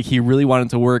said like he really wanted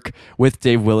to work with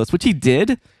Dave Willis, which he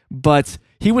did, but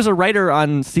he was a writer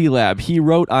on C-Lab. He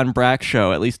wrote on Brack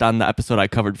Show, at least on the episode I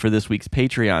covered for this week's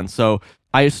Patreon. So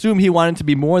I assume he wanted to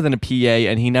be more than a PA,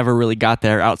 and he never really got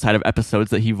there outside of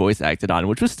episodes that he voice acted on,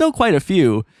 which was still quite a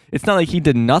few. It's not like he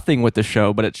did nothing with the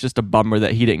show, but it's just a bummer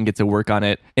that he didn't get to work on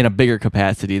it in a bigger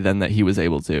capacity than that he was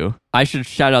able to. I should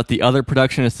shout out the other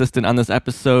production assistant on this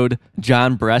episode,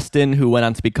 John Breston, who went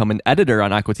on to become an editor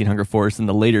on Aqua Teen Hunger Force in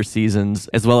the later seasons,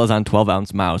 as well as on 12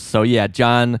 Ounce Mouse. So yeah,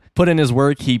 John put in his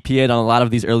work. He PA'd on a lot of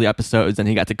these early episodes, and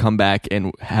he got to come back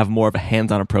and have more of a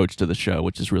hands-on approach to the show,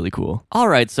 which is really cool. All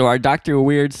right, so our Dr.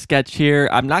 Weird sketch here,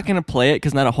 I'm not going to play it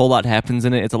because not a whole lot happens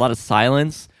in it. It's a lot of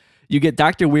silence. You get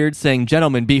Dr. Weird saying,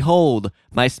 "Gentlemen, behold,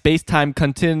 my space-time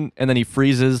contin," and then he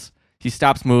freezes. He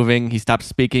stops moving. He stops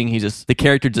speaking. The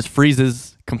character just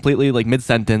freezes completely, like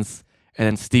mid-sentence. And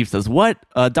then Steve says, "What?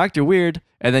 Dr. Weird?"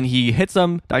 And then he hits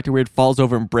him. Dr. Weird falls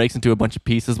over and breaks into a bunch of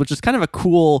pieces, which is kind of a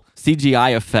cool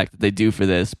CGI effect that they do for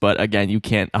this. But again, you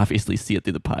can't obviously see it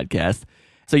through the podcast.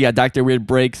 So yeah, Dr. Weird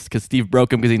breaks because Steve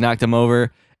broke him because he knocked him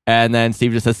over. And then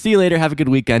Steve just says, "See you later. Have a good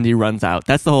weekend." He runs out.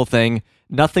 That's the whole thing.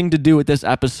 Nothing to do with this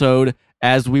episode,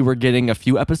 as we were getting a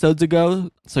few episodes ago.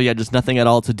 So yeah, just nothing at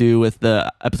all to do with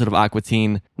the episode of Aqua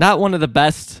Teen. Not one of the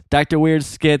best Dr. Weird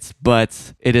skits,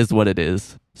 but it is what it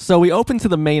is. So we open to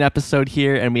the main episode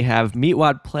here, and we have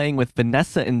Meatwad playing with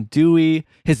Vanessa and Dewey,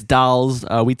 his dolls.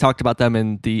 We talked about them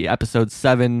in the episode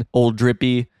 7, Old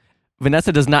Drippy.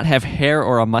 Vanessa does not have hair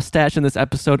or a mustache in this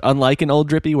episode, unlike in Old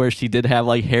Drippy, where she did have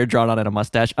like hair drawn on and a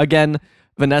mustache. Again,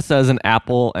 Vanessa is an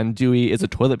apple and Dewey is a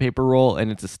toilet paper roll,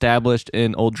 and it's established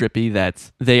in Old Drippy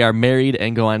that they are married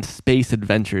and go on space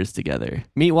adventures together.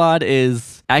 Meatwad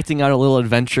is acting out a little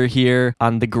adventure here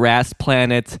on the grass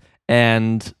planet,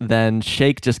 and then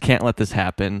Shake just can't let this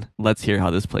happen. Let's hear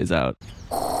how this plays out.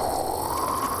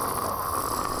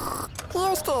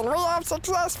 Houston, we have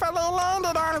successfully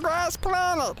landed on Grass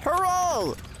Planet.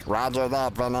 Hooray! Roger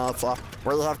that, Vanessa.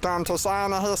 We have come to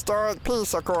sign a historic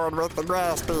peace accord with the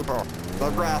grass people, the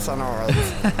Grassanoids.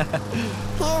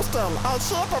 Houston, a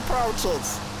ship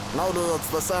approaches. Maybe it's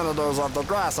the senators of the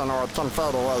Grassanoid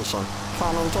Confederation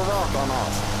coming to welcome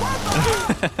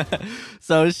us.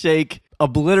 So Shake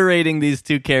obliterating these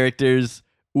two characters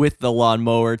with the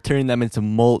lawnmower, turning them into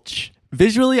mulch.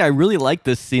 Visually, I really like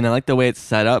this scene. I like the way it's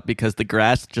set up because the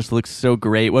grass just looks so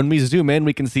great. When we zoom in,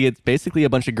 we can see it's basically a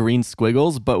bunch of green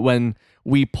squiggles, but when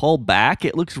we pull back,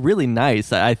 it looks really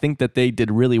nice. I think that they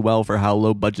did really well for how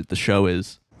low budget the show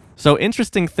is. So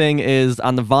interesting thing is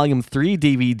on the Volume 3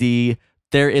 DVD,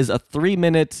 there is a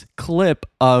 3-minute clip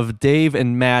of Dave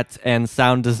and Matt and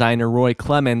sound designer Roy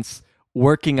Clements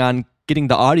working on getting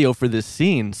the audio for this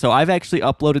scene. So I've actually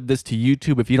uploaded this to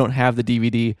YouTube. If you don't have the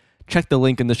DVD, check the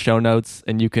link in the show notes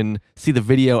and you can see the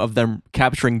video of them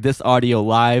capturing this audio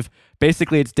live.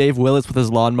 Basically, it's Dave Willis with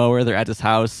his lawnmower. They're at his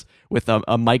house with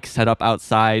a mic set up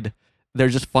outside. They're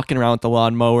just fucking around with the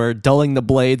lawnmower, dulling the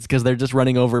blades because they're just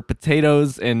running over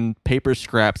potatoes and paper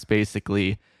scraps,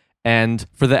 basically. And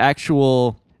for the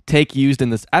actual take used in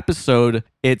this episode,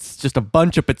 it's just a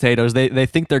bunch of potatoes. They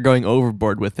think they're going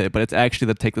overboard with it, but it's actually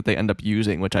the take that they end up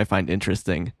using, which I find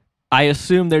interesting. I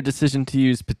assume their decision to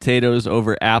use potatoes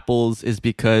over apples is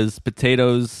because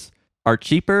potatoes are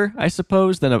cheaper, I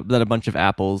suppose, than a bunch of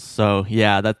apples. So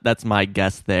yeah, that's my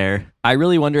guess there. I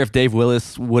really wonder if Dave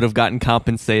Willis would have gotten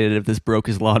compensated if this broke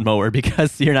his lawnmower,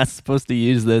 because you're not supposed to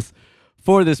use this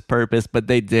for this purpose, but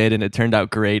they did, and it turned out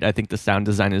great. I think the sound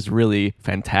design is really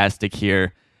fantastic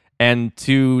here. And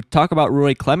to talk about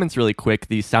Roy Clements really quick,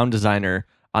 the sound designer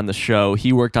on the show,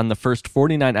 he worked on the first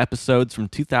 49 episodes from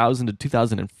 2000 to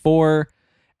 2004,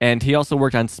 and he also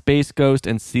worked on Space Ghost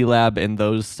and C-Lab in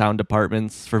those sound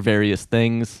departments for various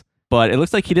things. But it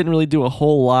looks like he didn't really do a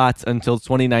whole lot until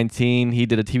 2019. He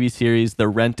did a TV series, The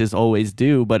Rent Is Always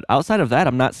Due, but outside of that,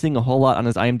 I'm not seeing a whole lot on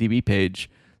his IMDb page,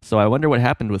 so I wonder what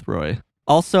happened with Roy.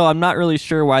 Also, I'm not really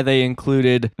sure why they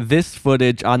included this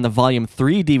footage on the Volume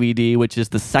 3 DVD, which is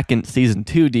the second Season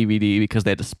 2 DVD, because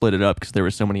they had to split it up because there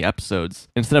were so many episodes,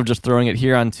 instead of just throwing it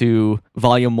here onto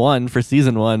Volume 1 for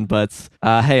Season 1. But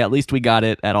hey, at least we got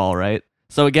it at all, right?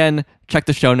 So again, check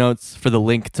the show notes for the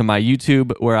link to my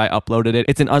YouTube where I uploaded it.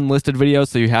 It's an unlisted video,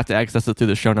 so you have to access it through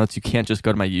the show notes. You can't just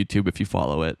go to my YouTube if you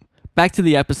follow it. Back to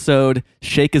the episode,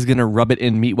 Shake is going to rub it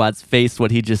in Meatwad's face,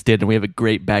 what he just did, and we have a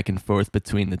great back and forth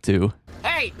between the two.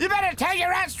 Hey, you better tell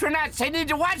your astronauts they need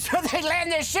to watch where they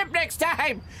land their ship next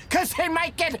time, because they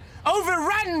might get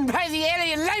overrun by the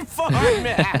alien life form. They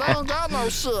ain't got no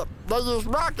ship. They use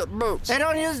rocket boots. They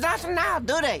don't use nothing now,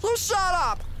 do they? You shut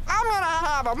up. I'm gonna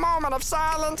have a moment of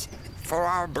silence for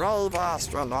our brave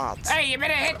astronauts. Hey, you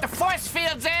better hit the force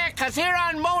fields there, because here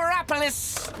on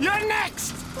Moeropolis, you're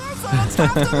next. It's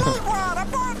Captain Meatwad,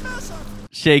 abort mission.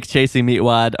 Shake chasing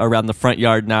Meatwad around the front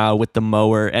yard now with the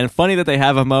mower. And funny that they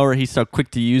have a mower, he's so quick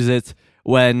to use it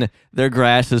when their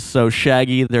grass is so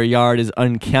shaggy, their yard is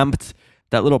unkempt.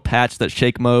 That little patch that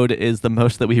Shake mowed is the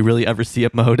most that we really ever see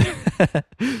it mowed.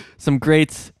 Some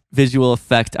great visual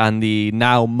effect on the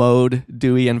now mowed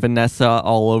Dewey and Vanessa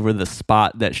all over the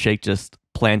spot that Shake just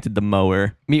planted the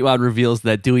mower. Meatwad reveals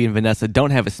that Dewey and Vanessa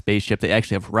don't have a spaceship, they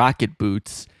actually have rocket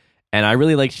boots. And I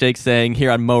really like Shake saying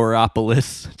here on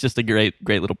Moeropolis, just a great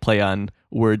little play on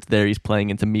words there. He's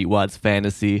playing into Meatwad's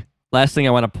fantasy. Last thing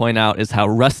I want to point out is how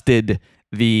rusted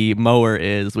the mower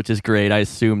is, which is great. I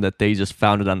assume that they just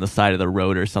found it on the side of the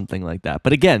road or something like that.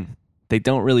 But again, they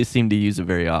don't really seem to use it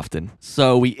very often.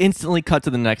 So we instantly cut to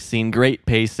the next scene. Great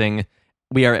pacing.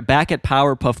 We are back at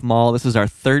Powerpuff Mall. This is our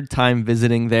third time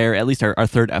visiting there, at least our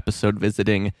third episode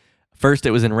visiting. First,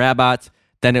 it was in Rabbot.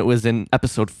 Then it was in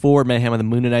episode 4, Mayhem of the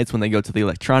Moonanites, when they go to the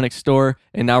electronics store.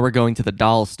 And now we're going to the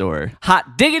doll store.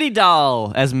 Hot Diggity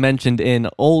Doll! As mentioned in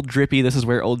Old Drippy, this is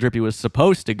where Old Drippy was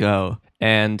supposed to go.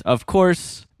 And, of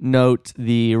course, note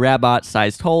the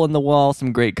Rabbot-sized hole in the wall.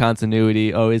 Some great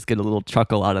continuity. Always get a little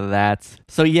chuckle out of that.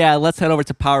 So, yeah, let's head over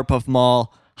to Powerpuff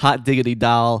Mall. Hot Diggity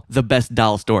Doll, the best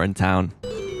doll store in town.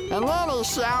 And then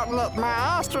he's shouting that my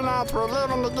astronauts were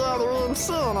living together in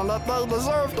sin and that they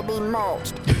deserve to be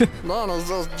mulched. Then he's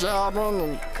just jabbing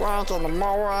and cranking the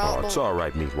mower out. Oh, it's all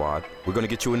right, Meatwad. We're gonna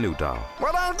get you a new doll.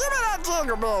 Well, then give me that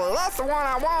Jingle Belly. That's the one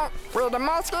I want. With the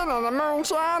musket and the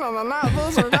moonshine and the night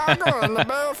vision goggle and the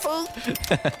bare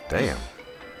feet. Damn.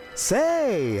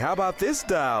 Say, how about this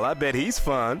doll? I bet he's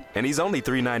fun. And he's only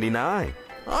 $3.99.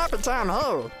 Happy time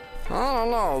here. I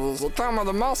don't know. Does it come with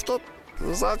a musket?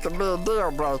 That could be a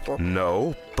deal breaker.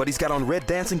 No, but he's got on red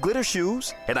dancing glitter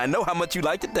shoes, and I know how much you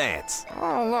like to dance. I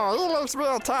don't know. He looks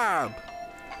real tired.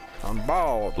 I'm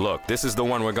bald. Look, this is the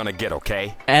one we're gonna get,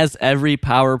 okay? As every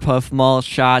Powerpuff Mall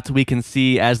shot, we can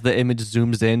see as the image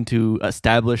zooms in to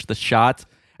establish the shot.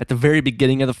 At the very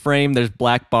beginning of the frame, there's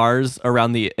black bars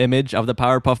around the image of the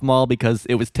Powerpuff Mall because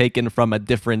it was taken from a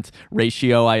different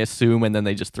ratio, I assume, and then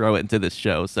they just throw it into this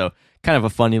show. So kind of a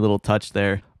funny little touch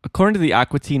there. According to the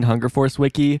Aqua Teen Hunger Force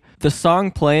wiki, the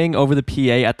song playing over the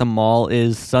PA at the mall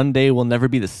is Sunday Will Never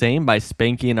Be the Same by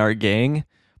Spanky and Our Gang.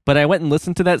 But I went and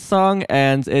listened to that song,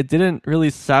 and it didn't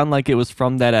really sound like it was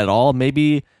from that at all.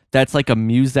 Maybe that's like a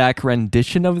Muzak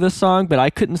rendition of the song, but I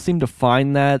couldn't seem to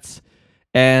find that.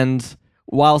 And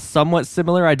while somewhat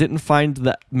similar, I didn't find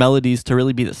the melodies to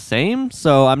really be the same,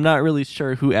 so I'm not really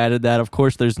sure who added that. Of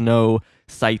course, there's no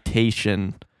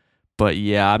citation. But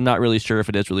yeah, I'm not really sure if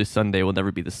it is really Sunday Will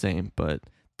Never Be the Same, but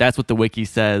that's what the wiki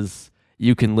says.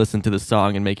 You can listen to the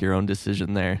song and make your own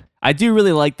decision there. I do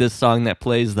really like this song that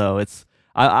plays, though.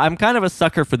 I'm kind of a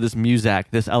sucker for this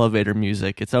Muzak, this elevator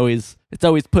music. It's always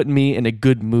putting me in a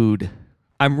good mood.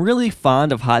 I'm really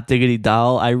fond of Hot Diggity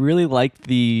Doll. I really like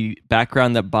the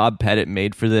background that Bob Pettit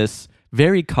made for this.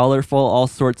 Very colorful, all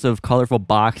sorts of colorful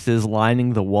boxes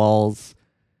lining the walls.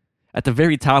 At the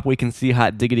very top, we can see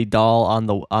Hot Diggity Doll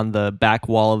on the back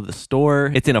wall of the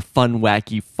store. It's in a fun,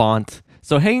 wacky font.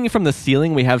 So hanging from the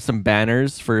ceiling, we have some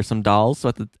banners for some dolls.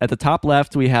 So at the top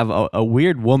left, we have a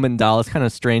weird woman doll. It's kind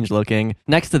of strange looking.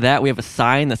 Next to that, we have a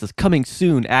sign that says, "Coming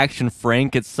soon, Action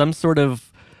Frank." It's some sort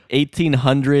of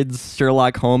 1800s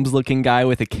Sherlock Holmes looking guy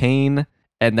with a cane.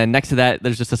 And then next to that,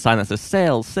 there's just a sign that says,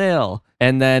 "Sale, sale."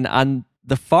 And then on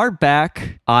the far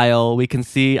back aisle, we can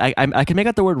see, I can make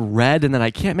out the word red, and then I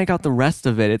can't make out the rest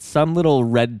of it. It's some little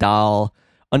red doll.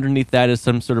 Underneath that is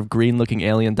some sort of green-looking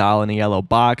alien doll in a yellow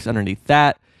box. Underneath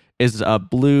that is a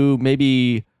blue,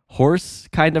 maybe horse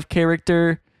kind of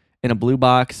character in a blue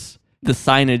box. The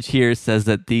signage here says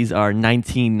that these are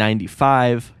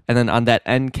 $19.95. And then on that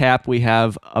end cap, we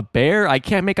have a bear. I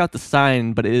can't make out the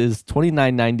sign, but it is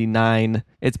 $29.99.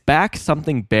 It's back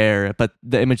something bear, but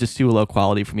the image is too low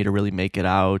quality for me to really make it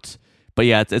out. But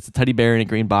yeah, it's a teddy bear in a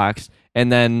green box. And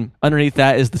then underneath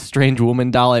that is the strange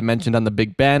woman doll I mentioned on the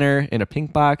big banner in a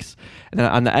pink box. And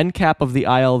then on the end cap of the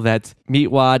aisle that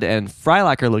Meatwad and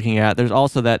Frylock are looking at, there's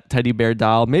also that teddy bear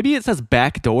doll. Maybe it says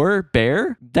backdoor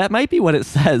bear? That might be what it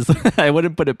says. I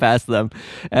wouldn't put it past them.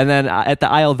 And then at the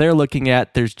aisle they're looking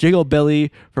at, there's Jiggle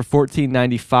Billy for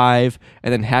 $14.95,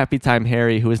 and then Happy Time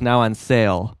Harry, who is now on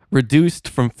sale. Reduced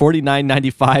from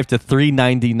 $49.95 to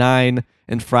 $3.99.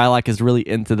 And Frylock is really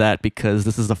into that because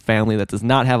this is a family that does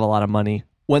not have a lot of money.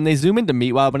 When they zoom into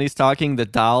Meatwad when he's talking, the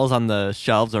dolls on the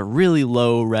shelves are really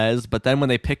low res, but then when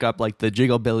they pick up like the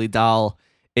Jiggle Billy doll,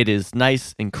 it is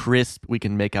nice and crisp. We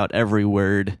can make out every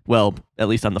word. Well, at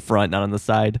least on the front, not on the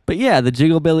side. But yeah, the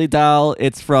Jiggle Billy doll,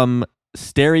 it's from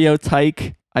Stereotype,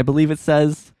 I believe it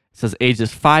says. It says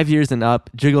ages 5 years and up,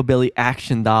 Jiggle Billy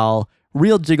action doll,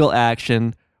 real jiggle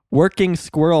action, working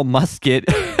squirrel musket,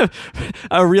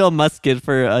 a real musket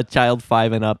for a child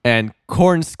 5 and up, and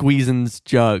corn squeezins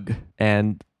jug.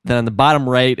 And then on the bottom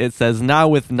right, it says, now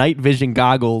with night vision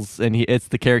goggles, and it's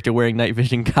the character wearing night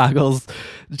vision goggles,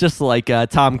 just like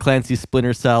Tom Clancy's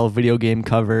Splinter Cell video game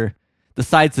cover. The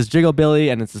side says Jiggle Billy,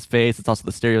 and it's his face. It's also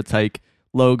the Stereotype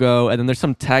logo, and then there's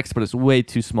some text, but it's way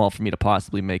too small for me to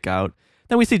possibly make out.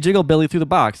 Then we see Jiggle Billy through the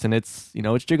box, and it's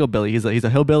Jiggle Billy. He's a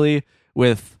hillbilly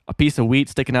with a piece of wheat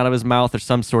sticking out of his mouth or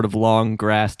some sort of long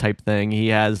grass type thing. He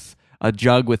has a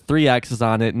jug with 3 X's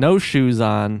on it, no shoes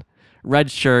on, red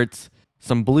shirt,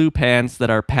 some blue pants that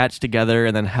are patched together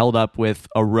and then held up with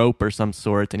a rope or some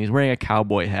sort, and he's wearing a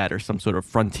cowboy hat or some sort of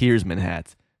frontiersman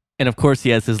hat. And of course, he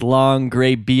has his long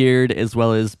gray beard as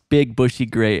well as big bushy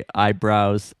gray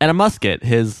eyebrows and a musket,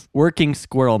 his working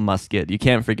squirrel musket. You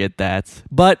can't forget that.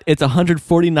 But it's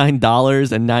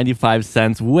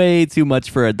 $149.95, way too much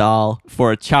for a doll,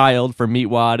 for a child, for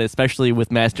Meatwad, especially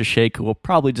with Master Shake, who will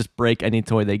probably just break any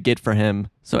toy they get for him.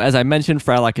 So as I mentioned,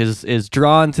 Frylock is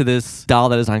drawn to this doll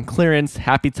that is on clearance,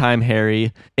 Happy Time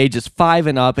Harry, ages 5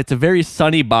 and up. It's a very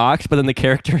sunny box, but then the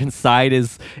character inside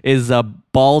is a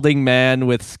balding man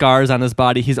with scars on his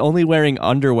body. He's only wearing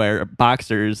underwear,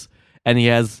 boxers, and he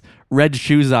has red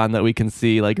shoes on that we can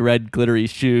see, like red glittery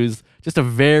shoes. Just a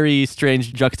very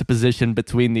strange juxtaposition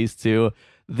between these two.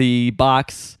 The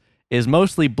box is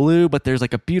mostly blue, but there's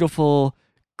like a beautiful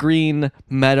green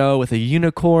meadow with a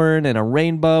unicorn and a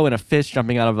rainbow and a fish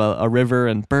jumping out of a river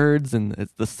and birds, and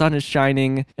the sun is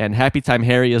shining, and Happy Time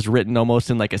Harry is written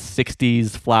almost in like a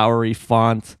 60s flowery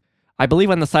font. I believe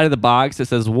on the side of the box it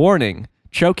says, "Warning,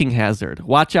 choking hazard,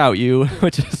 watch out you,"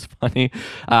 which is funny.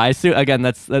 I assume, again,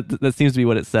 that seems to be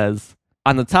what it says.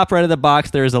 On the top right of the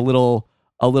box there is a little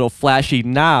flashy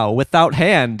 "now" without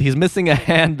hand. He's missing a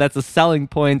hand. That's a selling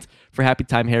point for Happy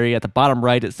Time Harry. At the bottom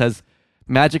right it says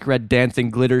magic red dancing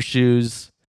glitter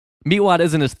shoes. Meatwad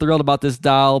isn't as thrilled about this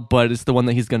doll, but it's the one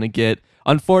that he's going to get.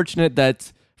 Unfortunate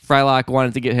that Frylock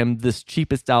wanted to get him this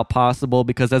cheapest doll possible,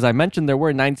 because as I mentioned, there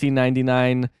were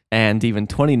 $19.99 and even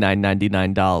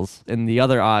 $29.99 dolls in the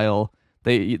other aisle.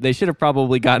 They should have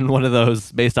probably gotten one of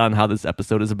those based on how this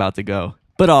episode is about to go.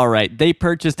 But all right, they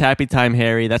purchased Happy Time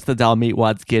Harry. That's the doll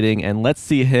Meatwad's getting, and let's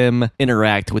see him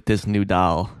interact with this new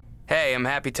doll. Hey, I'm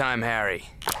Happy Time Harry.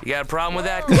 You got a problem with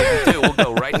that? 'Cause if you do, we'll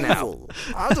go right now.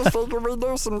 I just figured we'd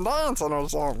do some dancing or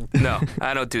something. No,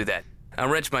 I don't do that. I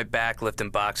wrenched my back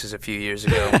lifting boxes a few years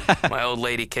ago. My old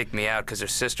lady kicked me out because her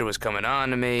sister was coming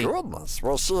on to me. Goodness,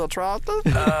 was she attractive?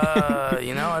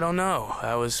 I don't know.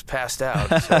 I was passed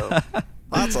out, so...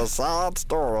 That's a sad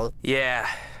story. Yeah.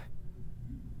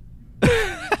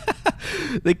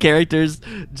 The characters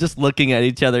just looking at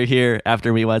each other here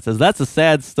after Meatwad says, "That's a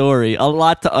sad story." A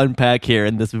lot to unpack here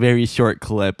in this very short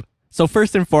clip. So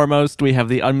first and foremost, we have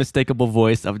the unmistakable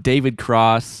voice of David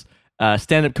Cross,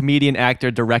 stand-up comedian,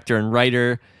 actor, director, and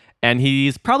writer. And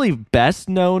he's probably best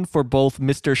known for both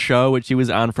Mr. Show, which he was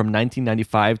on from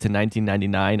 1995 to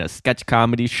 1999, a sketch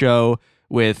comedy show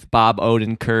with Bob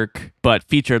Odenkirk, but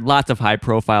featured lots of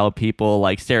high-profile people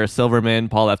like Sarah Silverman,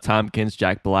 Paul F. Tompkins,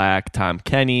 Jack Black, Tom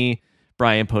Kenny,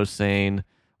 Brian Posehn,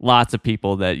 lots of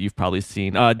people that you've probably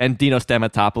seen, and Dino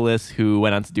Stamatopoulos, who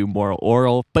went on to do Moral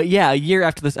Oral. But yeah, a year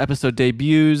after this episode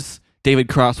debuts, David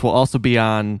Cross will also be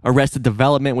on Arrested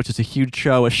Development, which is a huge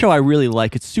show, a show I really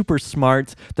like. It's super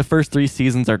smart. The first 3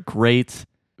 seasons are great.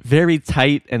 Very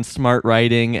tight and smart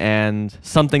writing, and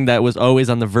something that was always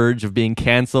on the verge of being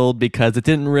canceled because it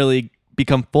didn't really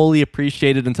become fully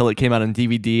appreciated until it came out on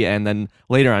DVD and then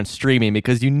later on streaming,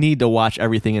 because you need to watch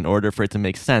everything in order for it to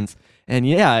make sense. And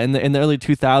yeah, in the early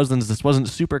 2000s, this wasn't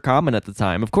super common at the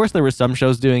time. Of course, there were some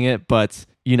shows doing it, but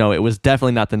it was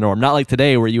definitely not the norm. Not like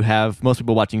today, where you have most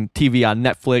people watching TV on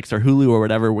Netflix or Hulu or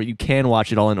whatever, where you can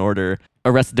watch it all in order.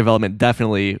 Arrested Development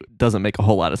definitely doesn't make a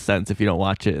whole lot of sense if you don't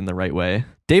watch it in the right way.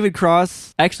 David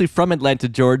Cross, actually from Atlanta,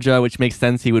 Georgia, which makes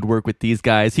sense he would work with these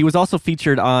guys. He was also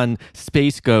featured on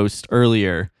Space Ghost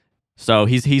earlier, so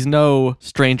he's no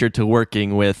stranger to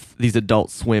working with these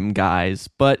Adult Swim guys.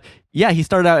 But yeah, he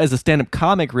started out as a stand-up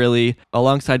comic, really,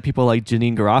 alongside people like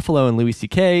Janine Garofalo and Louis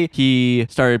C.K. He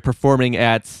started performing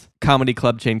at comedy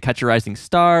club chain Catch a Rising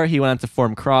Star. He went on to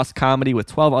form Cross Comedy with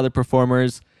 12 other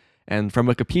performers. And from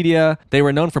Wikipedia, they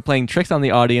were known for playing tricks on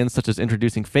the audience, such as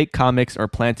introducing fake comics or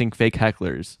planting fake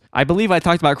hecklers. I believe I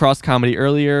talked about Cross Comedy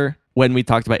earlier when we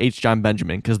talked about H. John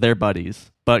Benjamin, because they're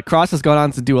buddies. But Cross has gone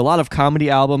on to do a lot of comedy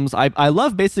albums. I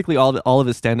love basically all of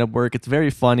his stand-up work. It's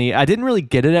very funny. I didn't really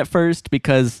get it at first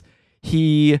because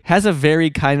he has a very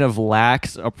kind of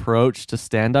lax approach to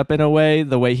stand-up in a way.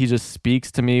 The way he just speaks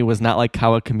to me was not like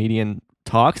how a comedian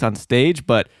talks on stage,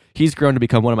 but he's grown to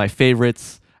become one of my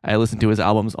favorites. I listen to his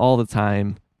albums all the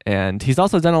time, and he's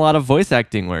also done a lot of voice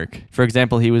acting work. For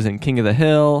example, he was in King of the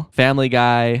Hill, Family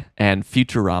Guy, and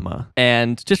Futurama.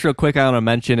 And just real quick, I want to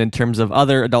mention in terms of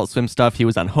other Adult Swim stuff, he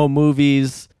was on Home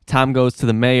Movies, Tom Goes to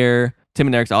the Mayor, Tim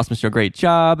and Eric's Awesome Show, Great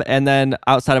Job, and then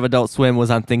outside of Adult Swim was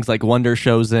on things like Wonder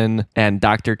Chosen and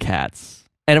Dr. Katz.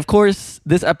 And of course,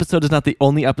 this episode is not the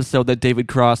only episode that David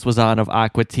Cross was on of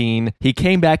Aqua Teen. He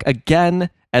came back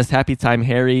again as Happy Time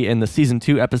Harry in the season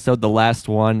 2 episode, The Last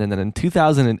One, and then in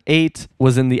 2008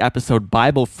 was in the episode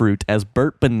Bible Fruit as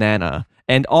Bert Banana.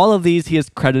 And all of these he is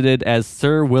credited as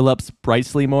Sir Willops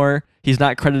Brightleymore. He's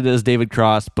not credited as David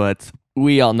Cross, but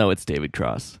We all know it's David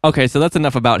Cross. Okay, so that's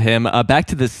enough about him. Back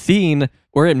to the scene.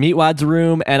 We're in Meatwad's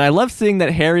room, and I love seeing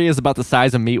that Harry is about the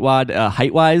size of Meatwad,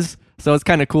 height-wise. So it's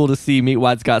kind of cool to see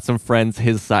Meatwad's got some friends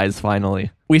his size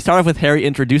finally. We start off with Harry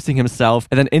introducing himself,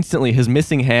 and then instantly his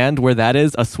missing hand, where that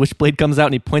is, a switchblade comes out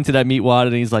and he points it at Meatwad,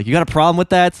 and he's like, "You got a problem with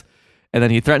that?" And then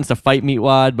he threatens to fight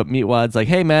Meatwad, but Meatwad's like,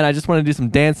 "Hey man, I just want to do some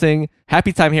dancing."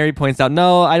 Happy Time Harry points out,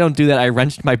 "No, I don't do that. I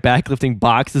wrenched my back lifting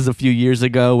boxes a few years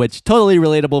ago," which totally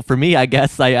relatable for me, I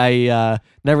guess. I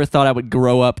never thought I would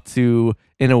grow up to,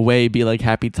 in a way, be like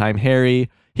Happy Time Harry.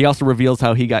 He also reveals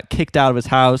how he got kicked out of his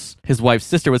house. His wife's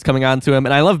sister was coming on to him.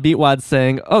 And I love Meatwad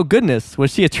saying, "Oh goodness,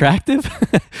 was she attractive?"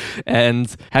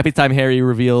 And Happy Time Harry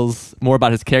reveals more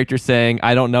about his character saying,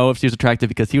 "I don't know if she was attractive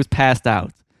because he was passed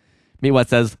out." Meatwad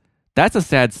says, "That's a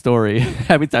sad story."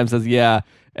 Happy Time says, "Yeah."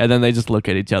 And then they just look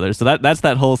at each other. So that's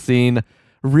that whole scene.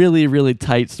 Really, really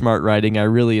tight, smart writing. I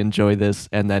really enjoy this.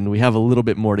 And then we have a little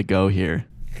bit more to go here.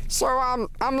 So I'm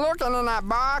looking in that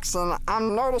box and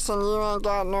I'm noticing you ain't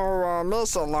got no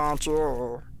missile launcher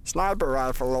or sniper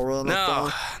rifle or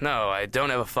anything. No, I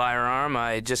don't have a firearm.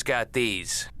 I just got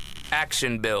these.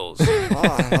 Action bills.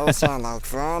 Oh, those sound like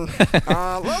fun.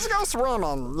 Let's go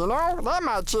swimming, you know? That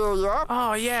might cheer you up.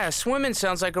 Oh, yeah, swimming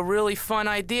sounds like a really fun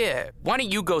idea. Why don't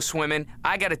you go swimming?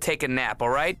 I gotta take a nap, all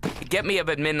right? Get me up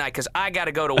at midnight, because I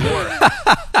gotta go to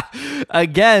work.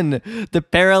 Again, the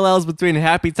parallels between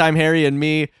Happy Time Harry and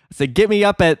me. Say, "Get me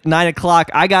up at 9 o'clock.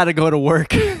 I gotta go to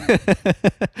work."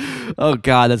 Oh,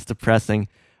 God, that's depressing.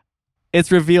 It's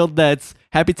revealed that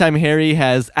Happy Time Harry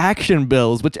has action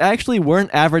bills, which actually weren't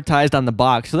advertised on the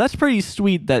box. So that's pretty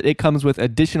sweet that it comes with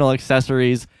additional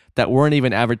accessories that weren't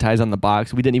even advertised on the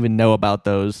box. We didn't even know about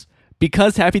those.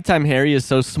 Because Happy Time Harry is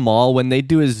so small, when they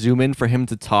do a zoom in for him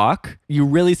to talk, you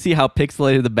really see how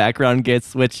pixelated the background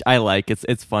gets, which I like.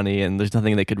 It's funny, and there's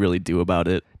nothing they could really do about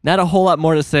it. Not a whole lot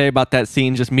more to say about that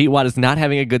scene. Just Meatwad is not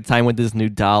having a good time with this new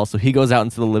doll, so he goes out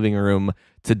into the living room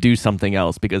to do something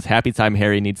else because Happy Time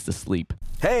Harry needs to sleep.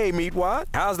 Hey, Meatwad,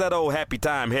 how's that old Happy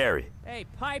Time Harry? Hey,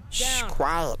 pipe Shh, down.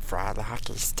 quiet, Frylock.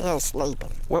 He's still sleeping.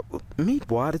 Well,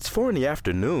 Meatwad, it's 4 in the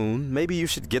afternoon. Maybe you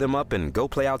should get him up and go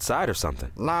play outside or something.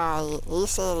 Nah, he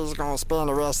said he's gonna spend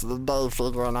the rest of the day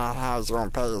figuring out how he's gonna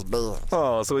pay his bills.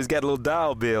 Oh, so he's got little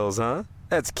doll bills, huh?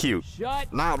 That's cute.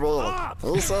 Shut Not really. up.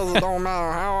 He says it don't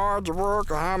matter how hard you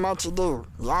work or how much you do.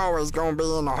 You're always gonna be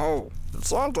in the hole. And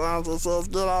sometimes he says,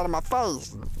 "Get out of my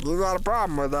face. You got a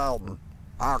problem with that, and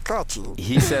I'll cut you."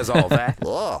 He says all that?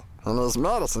 Yeah, and his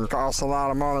medicine costs a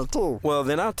lot of money, too. Well,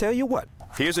 then I'll tell you what.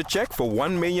 Here's a check for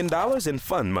 $1 million in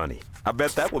fun money. I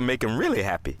bet that would make him really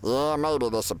happy. Yeah, maybe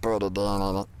this'll put a dent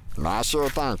in it. And I sure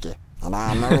thank you. And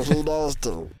I know he does,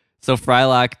 too. So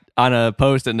Frylock, on a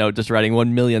Post-it note, just writing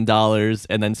 $1 million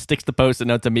and then sticks the Post-it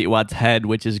note to Meatwad's head,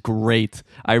 which is great.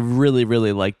 I really,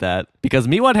 really like that. Because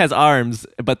Meatwad has arms,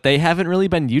 but they haven't really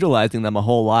been utilizing them a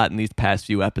whole lot in these past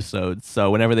few episodes. So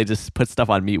whenever they just put stuff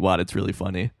on Meatwad, it's really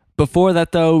funny. Before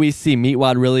that, though, we see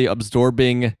Meatwad really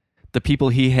absorbing the people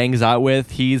he hangs out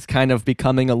with. He's kind of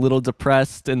becoming a little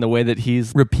depressed in the way that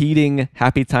he's repeating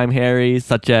Happy Time Harry,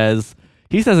 such as,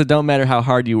 he says it don't matter how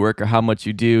hard you work or how much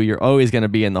you do, you're always going to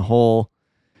be in the hole.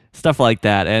 Stuff like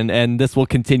that. And this will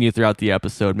continue throughout the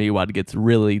episode. Meatwad gets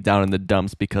really down in the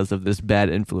dumps because of this bad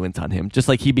influence on him. Just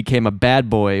like he became a bad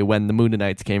boy when the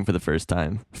Moonanites came for the first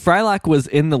time. Frylock was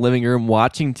in the living room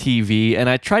watching TV, and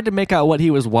I tried to make out what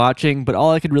he was watching, but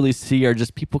all I could really see are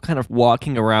just people kind of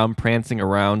walking around, prancing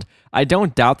around. I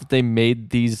don't doubt that they made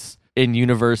these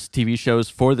in-universe TV shows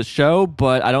for the show,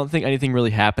 but I don't think anything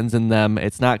really happens in them.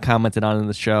 It's not commented on in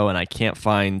the show, and I can't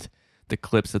find the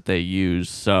clips that they use,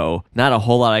 so not a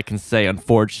whole lot I can say,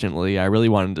 unfortunately. I really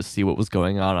wanted to see what was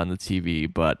going on the TV,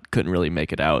 but couldn't really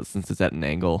make it out since it's at an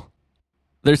angle.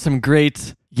 There's some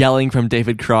great yelling from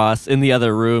David Cross in the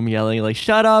other room, yelling like,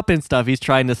 "Shut up" and stuff. He's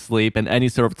trying to sleep, and any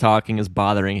sort of talking is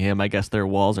bothering him. I guess their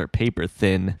walls are paper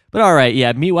thin. But alright,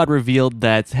 yeah, Meatwad revealed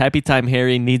that Happy Time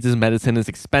Harry needs his medicine, is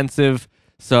expensive,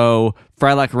 so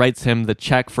Frylock writes him the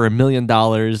check for $1 million,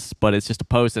 but it's just a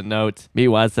Post-it note.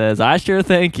 Meatwad says, "I sure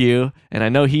thank you," and I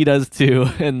know he does too.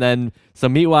 And then, so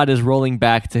Meatwad is rolling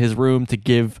back to his room to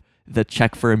give the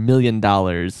check for $1 million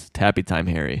to Happy Time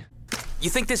Harry. You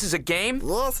think this is a game?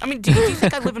 Yes? I mean, do you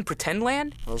think I live in pretend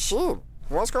land? Well, shoot.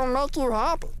 What's gonna make you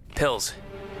happy? Pills.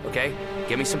 Okay?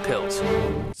 Give me some pills.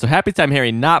 So Happy Time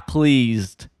Harry not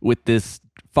pleased with this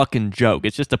fucking joke.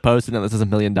 It's just a Post-it note that says $1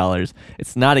 million.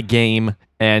 It's not a game.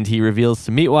 And he reveals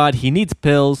to Meatwad he needs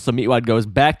pills, so Meatwad goes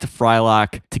back to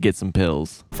Frylock to get some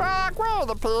pills. Frog, where are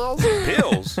the pills?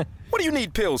 Pills? What do you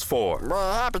need pills for?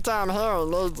 Well, Happy Time Harry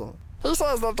needs them. He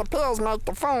says that the pills make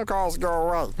the phone calls go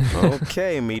away.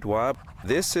 Okay, Meatwad.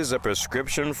 This is a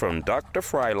prescription from Dr.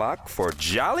 Frylock for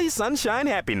jolly sunshine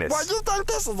happiness. Well, you think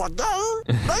this is a game?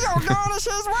 They gonna garnish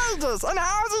his wages, and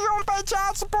how's he gonna pay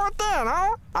child support then,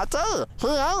 huh? I tell you, he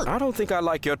ain't. I don't think I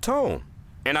like your tone.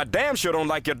 And I damn sure don't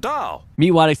like your doll.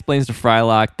 Meatwad explains to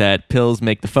Frylock that pills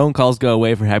make the phone calls go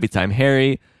away for Happy Time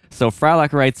Harry. So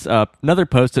Frylock writes up another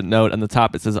post-it note on the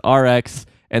top. It says RX,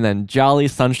 and then Jolly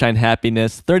Sunshine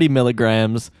Happiness, 30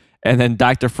 milligrams. And then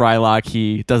Dr. Frylock,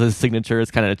 he does his signature. It's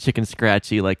kind of chicken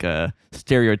scratchy, like a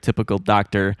stereotypical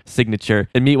doctor signature.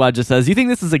 And Meatwad just says, you think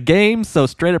this is a game? So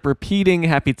straight up repeating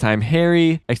Happy Time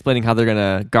Harry, explaining how they're going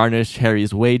to garnish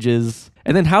Harry's wages.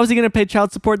 And then how is he going to pay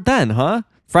child support then, huh?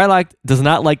 Frylock does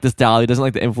not like this doll. He doesn't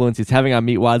like the influence he's having on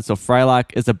Meatwad. So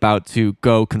Frylock is about to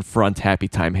go confront Happy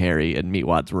Time Harry in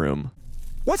Meatwad's room.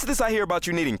 What's this I hear about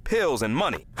you needing pills and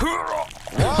money?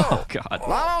 Oh, God.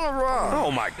 Not on the rug. Oh,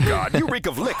 my God. You reek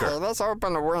of Hey, liquor. let's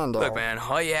open the window. Look, man,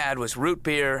 all you had was root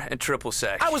beer and triple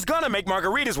sec. I was gonna make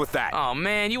margaritas with that. Oh,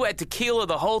 man, you had tequila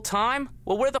the whole time?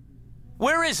 Well,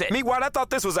 where is it? Meatwad, I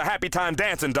thought this was a happy time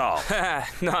dancing doll.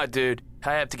 Nah, dude.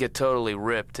 I have to get totally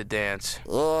ripped to dance.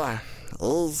 Yeah,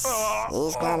 he's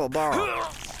kind of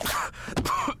dark.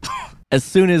 As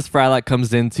soon as Frylock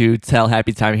comes in to tell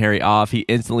Happy Time Harry off, he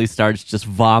instantly starts just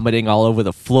vomiting all over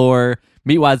the floor.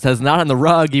 Meatwad says not on the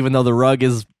rug, even though the rug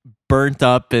is burnt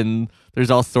up and there's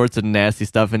all sorts of nasty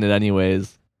stuff in it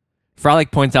anyways.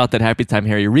 Frylock points out that Happy Time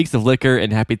Harry reeks of liquor,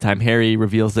 and Happy Time Harry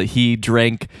reveals that he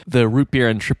drank the root beer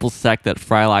and triple sec that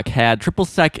Frylock had. Triple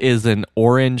sec is an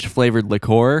orange-flavored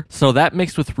liqueur, so that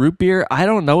mixed with root beer, I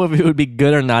don't know if it would be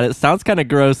good or not. It sounds kind of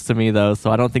gross to me, though,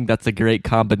 so I don't think that's a great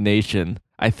combination.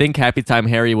 I think Happy Time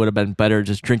Harry would have been better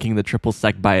just drinking the triple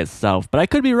sec by itself, but I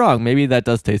could be wrong. Maybe that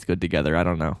does taste good together. I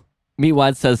don't know.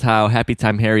 Meatwad says how Happy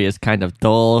Time Harry is kind of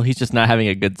dull. He's just not having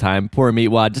a good time. Poor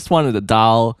Meatwad just wanted a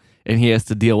doll, and he has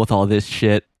to deal with all this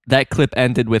shit. That clip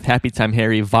ended with Happy Time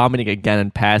Harry vomiting again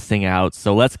and passing out.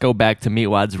 So let's go back to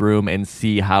Meatwad's room and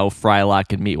see how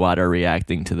Frylock and Meatwad are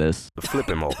reacting to this. Flip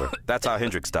him over. That's how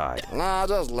Hendrix died. Nah,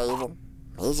 just leave him.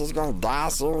 He's just gonna die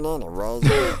soon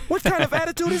anyway. What kind of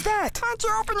attitude is that? Why don't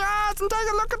you open your eyes and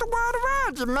take a look at the world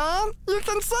around you, man? You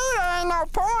can see there ain't no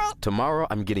point. Tomorrow,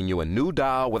 I'm getting you a new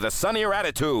doll with a sunnier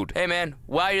attitude. Hey, man,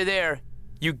 while you're there,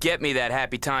 you get me that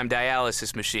Happy Time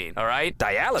dialysis machine, all right?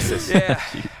 Dialysis? Yeah.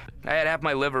 I had half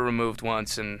my liver removed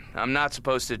once, and I'm not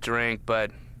supposed to drink, but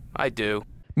I do.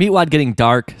 Meatwad getting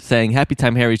dark, saying Happy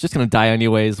Time Harry's just going to die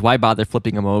anyways. Why bother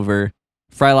flipping him over?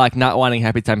 Frylock not wanting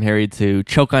Happy Time Harry to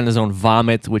choke on his own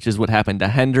vomit, which is what happened to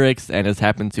Hendrix and has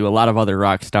happened to a lot of other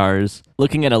rock stars.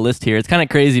 Looking at a list here, it's kind of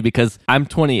crazy because I'm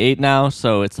 28 now,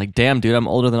 so it's like, damn, dude, I'm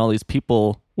older than all these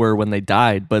people were when they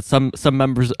died. But some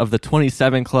members of the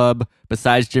 27 Club,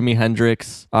 besides Jimi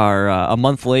Hendrix, are a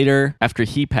month later after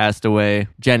he passed away.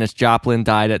 Janis Joplin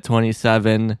died at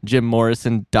 27. Jim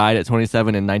Morrison died at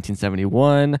 27 in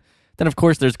 1971. Then, of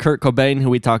course, there's Kurt Cobain, who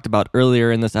we talked about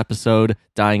earlier in this episode,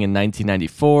 dying in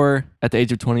 1994 at the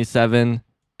age of 27.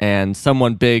 And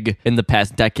someone big in the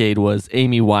past decade was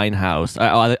Amy Winehouse.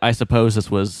 I suppose this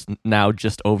was now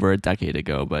just over a decade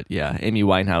ago, but yeah, Amy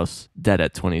Winehouse dead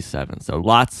at 27. So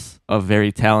lots of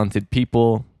very talented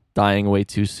people dying way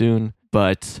too soon.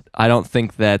 But I don't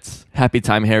think that Happy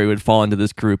Time Harry would fall into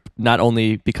this group, not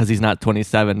only because he's not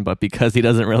 27, but because he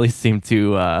doesn't really seem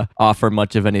to offer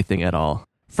much of anything at all.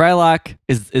 Frylock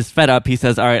is fed up. He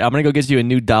says, all right, I'm going to go get you a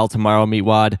new doll tomorrow,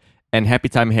 Meatwad. And Happy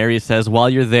Time Harry says, while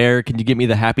you're there, can you get me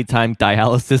the Happy Time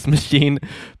dialysis machine?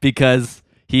 Because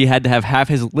he had to have half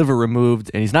his liver removed,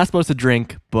 and he's not supposed to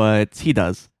drink, but he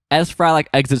does. As Frylock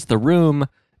exits the room,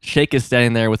 Shake is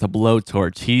standing there with a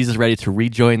blowtorch. He's ready to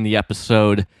rejoin the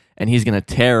episode, and he's going to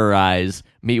terrorize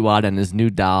Meatwad and his new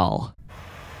doll.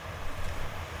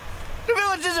 The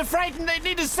villagers are frightened. They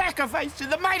need a sacrifice to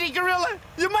the mighty gorilla.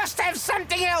 You must have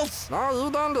something else. No,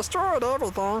 you done destroyed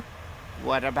everything.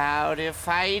 What about if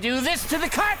I do this to the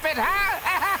carpet,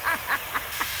 huh?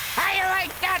 How you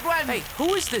like that one? Hey,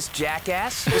 who is this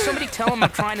jackass? Will somebody tell him I'm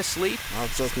trying to sleep?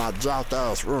 That's just my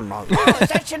jackass roommate. Oh, is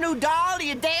that your new doll?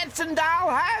 Your dancing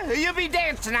doll, huh? You'll be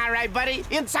dancing, all right, buddy,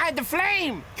 inside the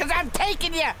flame, because I'm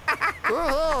taking you. Yeah, he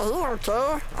don't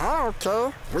care. I don't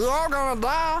care. We all gonna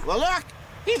die. Well, look,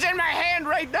 he's in my hand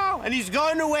right now, and he's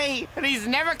going away, and he's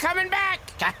never coming back.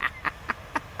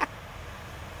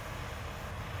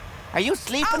 Are you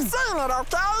sleeping? I've seen it,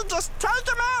 okay? Just take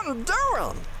him out and do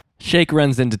him. Shake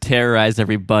runs in to terrorize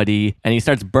everybody, and he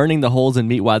starts burning the holes in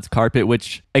Meatwad's carpet,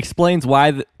 which explains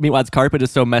why Meatwad's carpet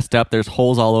is so messed up. There's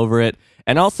holes all over it.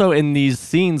 And also in these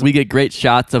scenes, we get great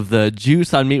shots of the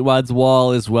juice on Meatwad's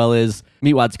wall, as well as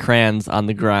Meatwad's crayons on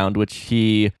the ground, which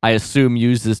he, I assume,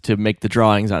 uses to make the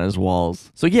drawings on his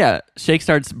walls. So yeah, Shake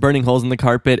starts burning holes in the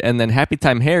carpet, and then Happy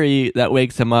Time Harry, that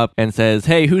wakes him up and says,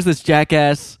 "Hey, who's this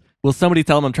jackass? Will somebody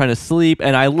tell him I'm trying to sleep?"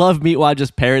 And I love Meatwad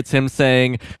just parrots him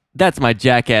saying, "That's my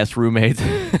jackass roommate."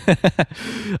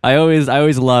 I always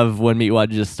love when Meatwad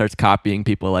just starts copying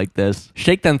people like this.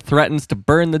 Shake then threatens to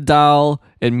burn the doll,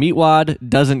 and Meatwad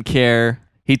doesn't care.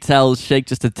 He tells Shake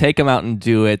just to take him out and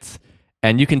do it.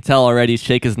 And you can tell already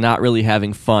Shake is not really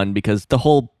having fun because the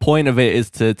whole point of it is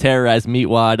to terrorize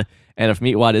Meatwad. And if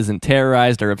Meatwad isn't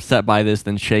terrorized or upset by this,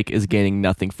 then Shake is gaining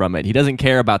nothing from it. He doesn't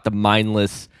care about the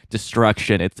mindless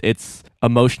destruction. It's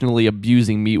emotionally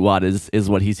abusing Meatwad is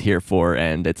what he's here for,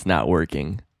 and it's not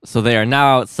working. So they are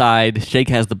now outside. Shake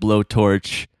has the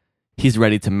blowtorch. He's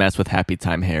ready to mess with Happy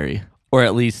Time Harry. Or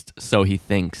at least so he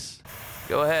thinks.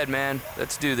 Go ahead, man.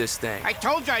 Let's do this thing. I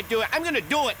told you I'd do it. I'm gonna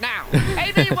do it now.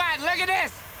 Hey, Meatwad, look at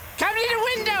this. Come to the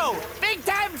window. Big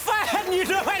time fun. You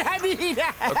know what I mean?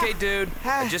 Okay, dude.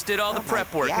 I just did all the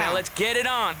prep work. yeah. Now let's get it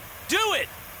on. Do it!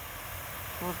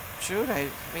 Well, shoot, I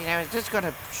was just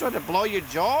gonna sort of blow your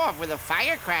jaw off with a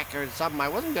firecracker or something. I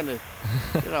wasn't gonna,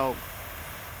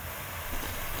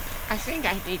 I think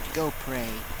I need to go pray.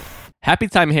 Happy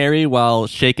Time Harry, while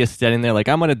Shake is standing there like,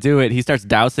 I'm going to do it, he starts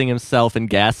dousing himself in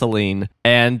gasoline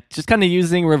and just kind of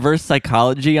using reverse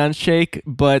psychology on Shake,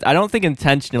 but I don't think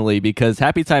intentionally because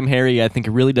Happy Time Harry, I think,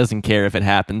 really doesn't care if it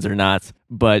happens or not.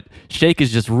 But Shake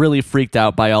is just really freaked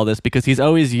out by all this because he's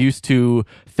always used to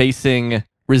facing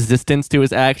resistance to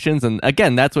his actions. And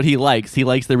again, that's what he likes. He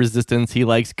likes the resistance. He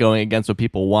likes going against what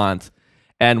people want.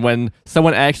 And when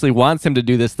someone actually wants him to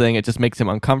do this thing, it just makes him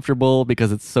uncomfortable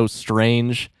because it's so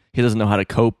strange. He doesn't know how to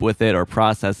cope with it or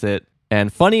process it.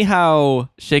 And funny how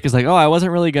Shake is like, oh, I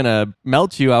wasn't really going to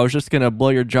melt you. I was just going to blow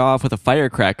your jaw off with a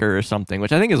firecracker or something,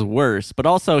 which I think is worse. But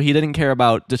also, he didn't care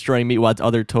about destroying Meatwad's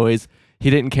other toys. He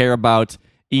didn't care about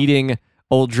eating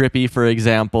Old Drippy, for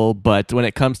example. But when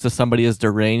it comes to somebody as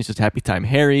deranged as Happy Time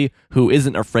Harry, who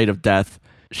isn't afraid of death,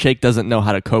 Shake doesn't know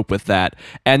how to cope with that.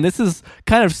 And this is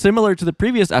kind of similar to the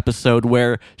previous episode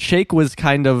where Shake was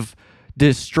kind of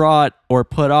distraught or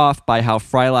put off by how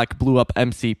Frylock blew up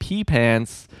MCP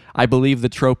Pants. I believe the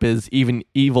trope is even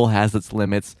evil has its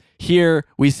limits. Here,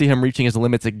 we see him reaching his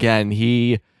limits again.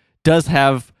 He does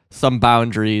have some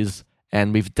boundaries,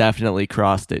 and we've definitely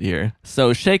crossed it here.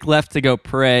 So Shake left to go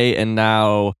pray, and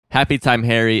now Happy Time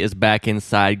Harry is back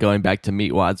inside, going back to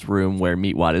Meatwad's room where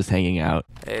Meatwad is hanging out.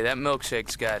 Hey, that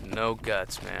milkshake's got no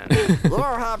guts, man.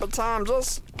 Your Happy Time,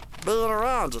 just being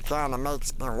around you kind of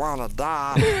makes me want to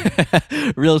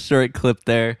die. Real short clip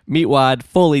there. Meatwad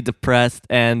fully depressed,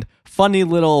 and funny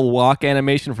little walk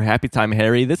animation for Happy Time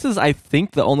Harry. This is, I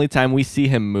think, the only time we see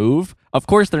him move. Of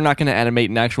course, they're not going to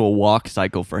animate an actual walk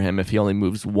cycle for him if he only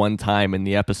moves one time in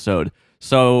the episode.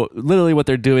 So literally what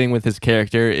they're doing with his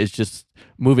character is just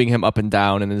moving him up and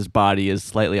down, and his body is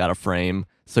slightly out of frame,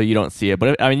 so you don't see it.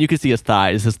 But I mean, you can see his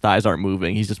thighs. His thighs aren't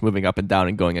moving. He's just moving up and down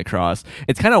and going across.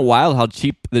 It's kind of wild how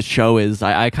cheap the show is.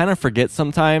 I kind of forget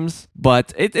sometimes,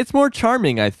 but it's more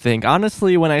charming, I think.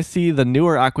 Honestly, when I see the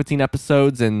newer Aqua Teen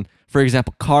episodes, and for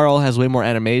example, Carl has way more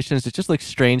animations, it just looks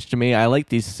strange to me. I like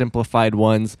these simplified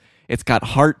ones. It's got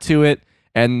heart to it,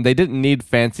 and they didn't need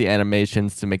fancy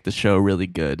animations to make the show really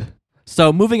good.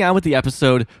 So moving on with the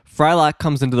episode, Frylock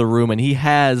comes into the room and he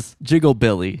has Jiggle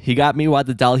Billy. He got Meatwad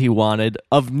the doll he wanted.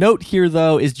 Of note here,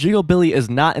 though, is Jiggle Billy is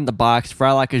not in the box.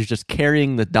 Frylock is just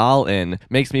carrying the doll in.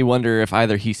 Makes me wonder if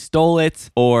either he stole it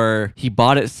or he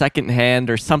bought it secondhand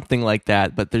or something like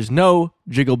that. But there's no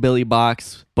Jiggle Billy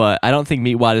box, but I don't think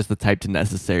Meatwad is the type to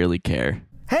necessarily care.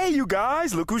 Hey, you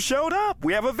guys, look who showed up.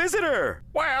 We have a visitor.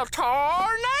 Well,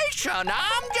 tarnation,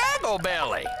 I'm Jiggle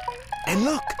Billy. And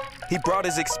look, he brought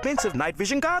his expensive night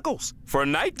vision goggles for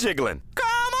night jiggling. Come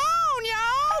on,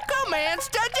 y'all. Commence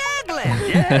to jiggling.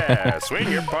 Yeah,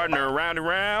 swing your partner around and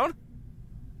around.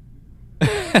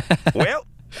 Well,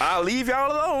 I'll leave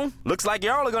y'all alone. Looks like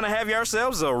y'all are going to have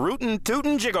yourselves a rootin'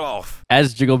 tootin' jiggle off.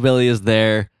 As Jiggle Billy is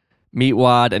there,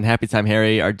 Meatwad and Happy Time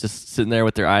Harry are just sitting there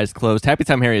with their eyes closed. Happy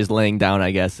Time Harry is laying down, I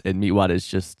guess, and Meatwad is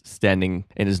just standing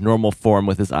in his normal form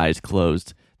with his eyes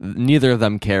closed. Neither of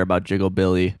them care about Jiggle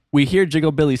Billy. We hear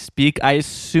Jiggle Billy speak. I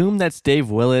assume that's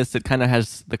Dave Willis. It kind of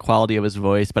has the quality of his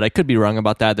voice, but I could be wrong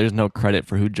about that. There's no credit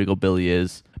for who Jiggle Billy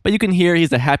is. But you can hear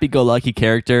he's a happy-go-lucky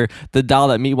character, the doll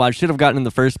that Meatwad should have gotten in the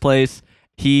first place.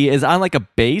 He is on like a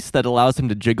base that allows him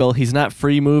to jiggle. He's not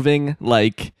free-moving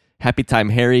like Happy Time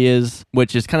Harry is,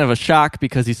 which is kind of a shock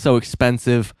because he's so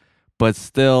expensive, but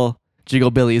still,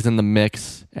 Jiggle Billy is in the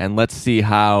mix, and let's see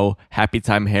how Happy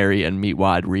Time Harry and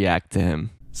Meatwad react to him.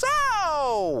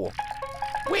 So,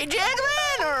 we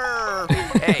jiggling or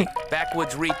Hey,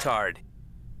 backwoods retard.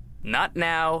 Not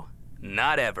now,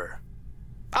 not ever.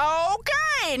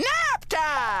 Okay, nap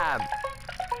time!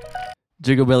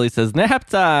 Jiggle Billy says, nap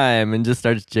time, and just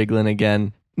starts jiggling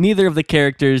again. Neither of the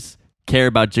characters care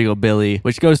about Jiggle Billy,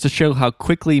 which goes to show how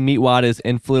quickly Meatwad is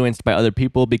influenced by other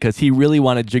people because he really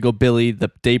wanted Jiggle Billy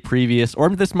the day previous, or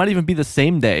this might even be the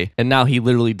same day, and now he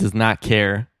literally does not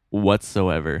care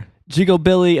whatsoever. Jiggle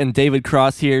Billy and David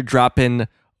Cross here drop in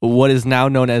what is now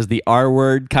known as the R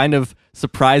word. Kind of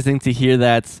surprising to hear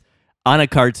that on a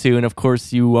cartoon. Of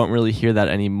course, you won't really hear that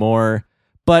anymore.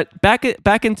 But back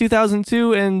in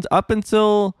 2002 and up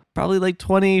until probably like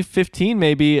 2015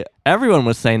 maybe, everyone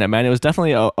was saying that, man. It was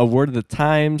definitely a word of the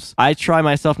times. I try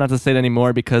myself not to say it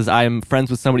anymore because I'm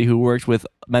friends with somebody who works with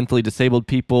mentally disabled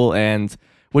people and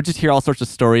would just hear all sorts of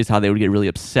stories how they would get really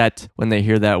upset when they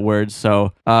hear that word.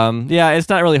 So yeah, it's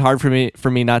not really hard for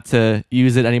me not to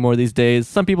use it anymore these days.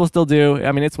 Some people still do.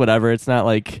 I mean, it's whatever. It's not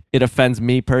like it offends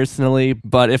me personally.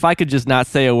 But if I could just not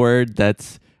say a word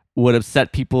that would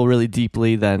upset people really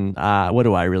deeply, then what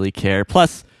do I really care?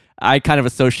 Plus, I kind of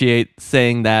associate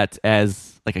saying that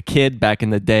as like a kid back in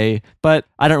the day, but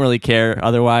I don't really care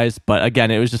otherwise. But again,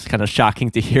 it was just kind of shocking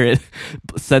to hear it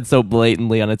said so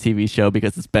blatantly on a TV show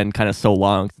because it's been kind of so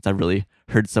long since I've really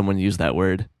heard someone use that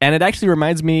word. And it actually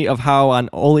reminds me of how on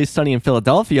Always Sunny in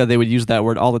Philadelphia, they would use that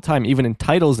word all the time, even in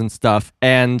titles and stuff.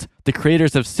 And the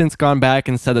creators have since gone back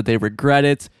and said that they regret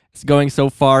it. It's going so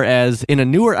far as in a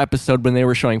newer episode when they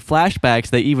were showing flashbacks,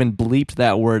 they even bleeped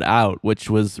that word out, which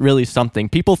was really something.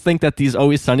 People think that these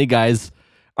Always Sunny guys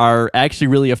are actually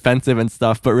really offensive and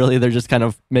stuff, but really they're just kind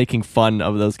of making fun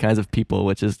of those kinds of people,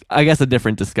 which is, I guess, a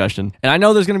different discussion. And I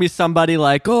know there's going to be somebody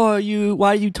like, oh,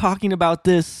 why are you talking about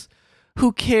this?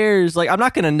 Who cares? Like, I'm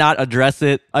not going to not address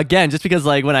it again, just because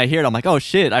like when I hear it, I'm like, oh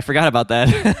shit, I forgot about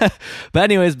that. But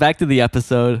anyways, back to the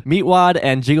episode. Meatwad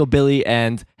and Jiggle Billy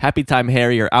and Happy Time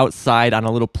Harry are outside on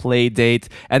a little play date.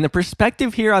 And the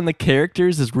perspective here on the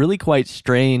characters is really quite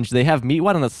strange. They have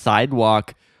Meatwad on the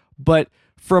sidewalk, but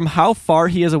from how far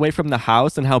he is away from the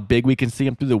house and how big we can see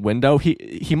him through the window,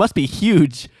 he must be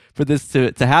huge for this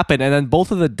to happen. And then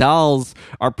both of the dolls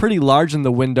are pretty large in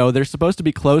the window. They're supposed to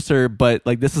be closer, but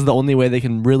like this is the only way they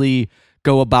can really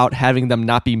go about having them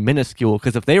not be minuscule,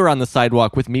 because if they were on the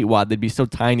sidewalk with Meatwad, they'd be so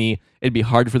tiny, it'd be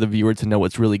hard for the viewer to know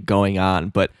what's really going on.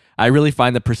 But I really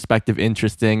find the perspective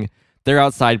interesting. They're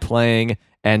outside playing,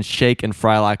 and Shake and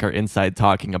Frylock are inside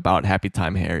talking about Happy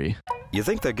Time Harry. You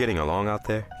think they're getting along out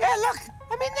there? Yeah, look,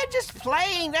 I mean, they're just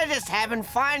playing. They're just having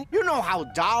fun. You know how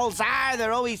dolls are.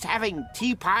 They're always having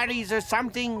tea parties or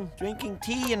something, drinking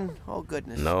tea and, oh,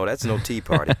 goodness. No, that's no tea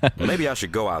party. Maybe I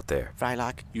should go out there.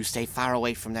 Frylock, you stay far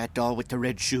away from that doll with the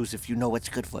red shoes if you know what's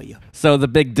good for you. So the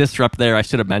big disrupt there, I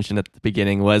should have mentioned at the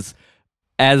beginning, was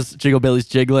as Jiggle Billy's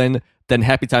jiggling, then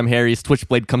Happy Time Harry's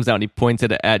switchblade comes out and he points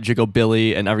it at Jiggle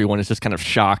Billy, and everyone is just kind of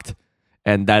shocked.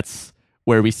 And that's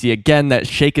where we see again that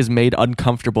Shake is made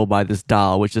uncomfortable by this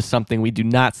doll, which is something we do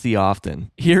not see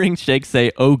often. Hearing Shake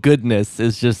say, oh goodness,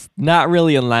 is just not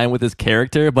really in line with his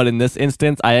character, but in this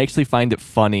instance, I actually find it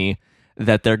funny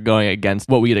that they're going against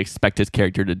what we'd expect his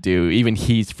character to do. Even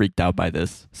he's freaked out by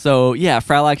this. So yeah,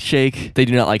 Frylock, Shake, they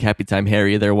do not like Happy Time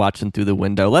Harry. They're watching through the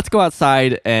window. Let's go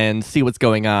outside and see what's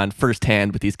going on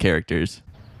firsthand with these characters.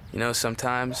 You know,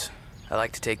 sometimes I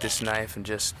like to take this knife and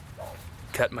just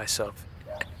cut myself.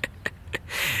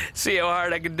 See how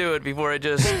hard I can do it before I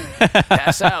just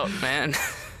pass out, man.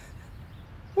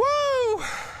 Woo!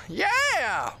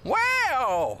 Yeah!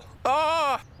 Well!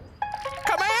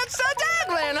 Commence the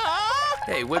juggling, huh?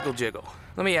 Hey, Wiggle Jiggle,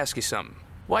 let me ask you something.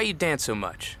 Why you dance so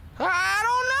much? I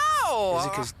don't know. Is it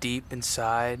because deep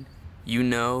inside you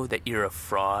know that you're a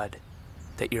fraud,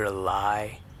 that you're a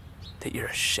lie, that you're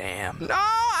a sham? No,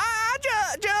 I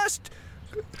just...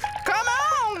 Come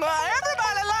on!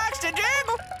 Everybody likes to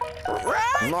jiggle,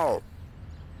 right? No.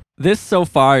 This so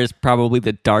far is probably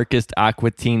the darkest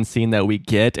Aqua Teen scene that we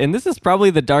get, and this is probably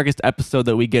the darkest episode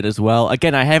that we get as well.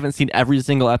 Again, I haven't seen every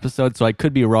single episode, so I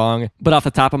could be wrong, but off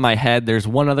the top of my head, there's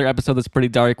one other episode that's pretty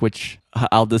dark, which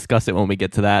I'll discuss it when we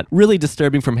get to that. Really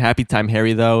disturbing from Happy Time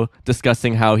Harry, though,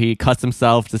 discussing how he cuts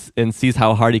himself and sees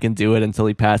how hard he can do it until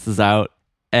he passes out.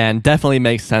 And definitely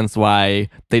makes sense why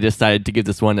they decided to give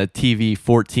this one a TV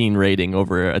 14 rating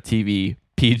over a TV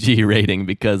PG rating,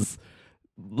 because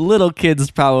little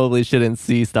kids probably shouldn't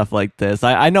see stuff like this.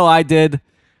 I know I did,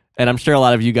 and I'm sure a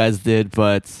lot of you guys did,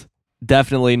 but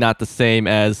definitely not the same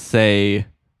as, say,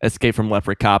 Escape from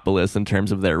Leprechapolis in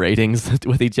terms of their ratings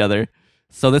with each other.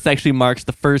 So this actually marks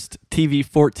the first TV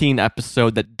 14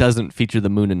 episode that doesn't feature the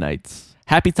Mooninites.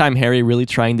 Happy Time Harry really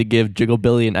trying to give Jiggle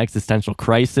Billy an existential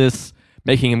crisis,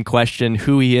 making him question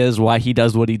who he is, why he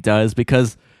does what he does,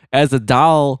 because as a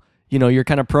doll, you're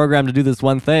kind of programmed to do this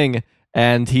one thing,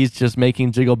 and he's just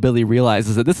making Jiggle Billy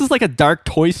realizes that this is like a dark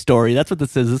Toy Story. That's what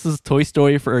this is. This is Toy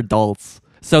Story for adults.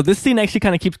 So this scene actually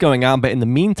kind of keeps going on, but in the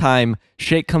meantime,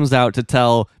 Shake comes out to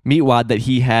tell Meatwad that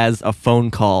he has a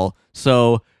phone call.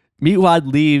 So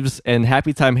Meatwad leaves, and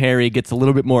Happy Time Harry gets a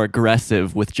little bit more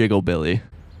aggressive with Jiggle Billy.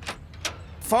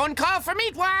 Phone call for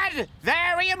Meatwad!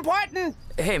 Very important!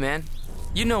 Hey, man,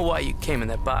 you know why you came in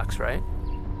that box, right?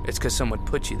 It's because someone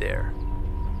put you there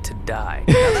to die.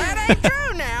 That ain't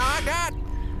true now.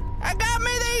 I got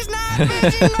me these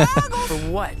night vision goggles.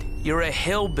 For what? You're a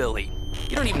hillbilly.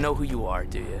 You don't even know who you are,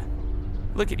 do you?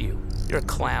 Look at you. You're a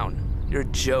clown. You're a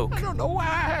joke. I don't know why I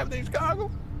have these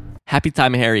goggles. Happy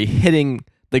Time Harry hitting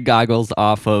the goggles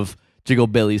off of Jiggle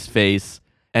Billy's face,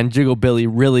 and Jiggle Billy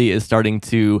really is starting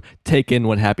to take in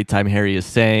what Happy Time Harry is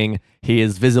saying. He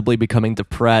is visibly becoming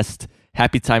depressed.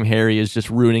 Happy Time Harry is just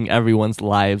ruining everyone's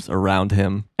lives around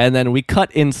him. And then we cut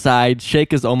inside.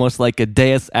 Shake is almost like a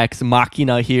Deus Ex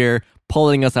Machina here,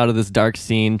 pulling us out of this dark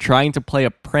scene, trying to play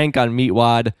a prank on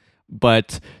Meatwad.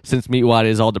 But since Meatwad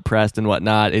is all depressed and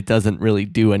whatnot, it doesn't really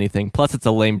do anything. Plus, it's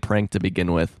a lame prank to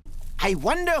begin with. I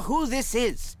wonder who this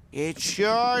is. It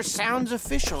sure sounds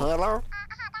official. Hello?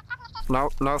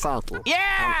 No, thank you.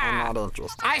 Yeah! I'm not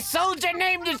interested. I sold your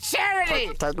name to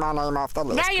charity! Take my name off the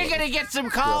list. Now you're please. gonna get some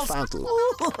calls. Yes, thank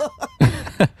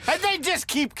you. And they just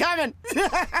keep coming.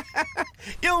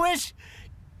 You wish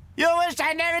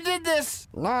I never did this.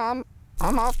 No,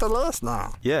 I'm off the list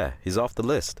now. Yeah, he's off the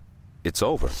list. It's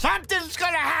over. Something's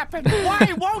gonna happen.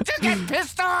 Why won't you get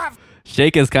pissed off?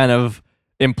 Shake is kind of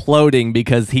imploding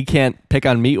because he can't pick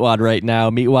on Meatwad right now.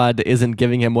 Meatwad isn't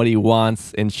giving him what he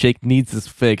wants, and Shake needs his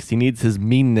fix. He needs his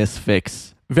meanness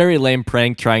fix. Very lame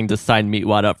prank trying to sign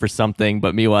Meatwad up for something,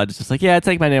 but Meatwad is just like, yeah,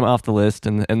 take my name off the list,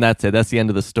 and that's it. That's the end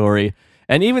of the story.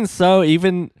 And even so,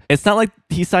 it's not like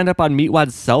he signed up on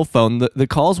Meatwad's cell phone. The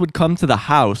calls would come to the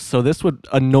house, so this would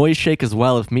annoy Shake as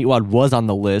well if Meatwad was on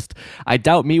the list. I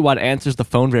doubt Meatwad answers the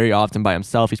phone very often by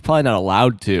himself. He's probably not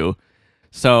allowed to.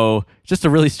 So just a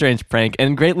really strange prank,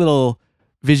 and great little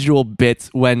visual bits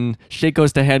when Shake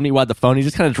goes to hand Meatwad the phone. He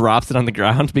just kind of drops it on the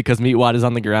ground because Meatwad is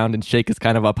on the ground and Shake is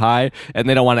kind of up high, and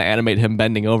they don't want to animate him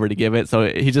bending over to give it. So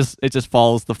it just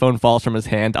falls. The phone falls from his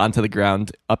hand onto the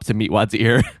ground up to Meatwad's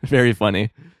ear. Very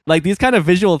funny. Like these kind of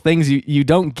visual things you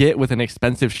don't get with an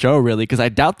expensive show really, because I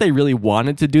doubt they really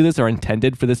wanted to do this or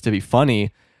intended for this to be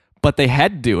funny. But they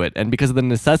had to do it, and because of the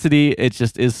necessity, it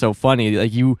just is so funny.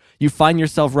 Like you find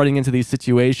yourself running into these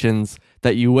situations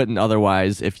that you wouldn't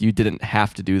otherwise if you didn't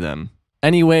have to do them.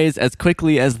 Anyways, as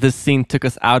quickly as this scene took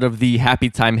us out of the Happy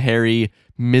Time Harry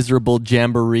miserable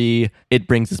jamboree, it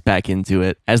brings us back into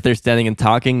it. As they're standing and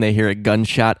talking, they hear a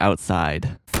gunshot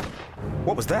outside.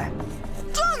 What was that?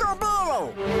 Jiggle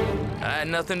Billy! I had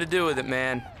nothing to do with it,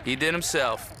 man. He did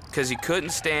himself. Because he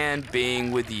couldn't stand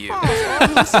being with you. He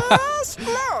says,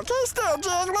 look, he's still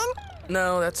jiggling.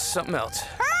 No, that's something else.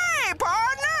 Hey,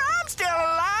 partner, I'm still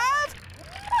alive.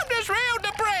 I'm just real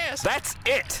depressed. That's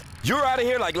it! You're out of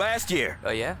here like last year.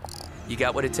 Oh, yeah? You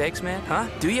got what it takes, man? Huh?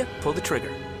 Do you? Pull the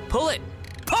trigger. Pull it!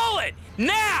 Pull it!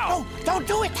 Now! Oh, don't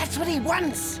do it. That's what he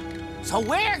wants. So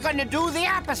we're gonna do the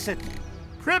opposite.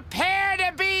 Prepare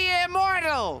to be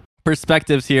immortal.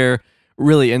 Perspectives here.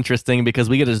 Really interesting because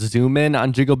we get a zoom in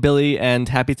on Jiggle Billy and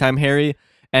Happy Time Harry,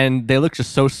 and they look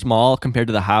just so small compared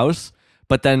to the house.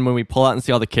 But then when we pull out and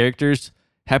see all the characters,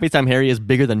 Happy Time Harry is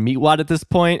bigger than Meatwad at this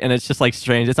point, and it's just like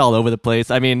strange. It's all over the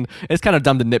place. I mean, it's kind of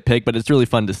dumb to nitpick, but it's really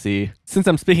fun to see. Since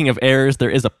I'm speaking of errors,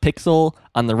 there is a pixel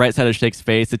on the right side of Shake's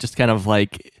face. It just kind of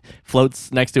like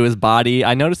floats next to his body.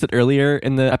 I noticed it earlier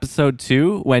in the episode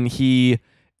too when he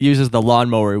uses the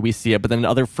lawnmower, we see it, but then in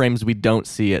other frames we don't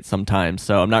see it sometimes.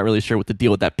 So I'm not really sure what the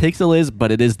deal with that pixel is,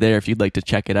 but it is there if you'd like to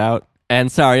check it out.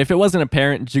 And sorry, if it wasn't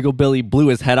apparent, Jiggle Billy blew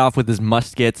his head off with his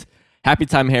musket. Happy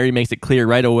Time Harry makes it clear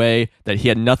right away that he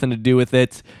had nothing to do with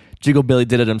it. Jiggle Billy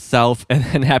did it himself, and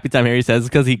then Happy Time Harry says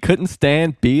because he couldn't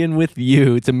stand being with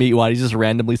you to Meatwad. He's just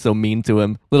randomly so mean to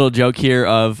him. Little joke here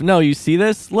of, no, you see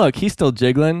this? Look, he's still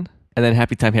jiggling. And then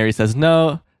Happy Time Harry says,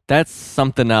 no, that's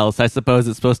something else. I suppose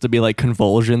it's supposed to be like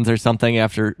convulsions or something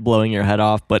after blowing your head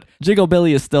off. But Jiggle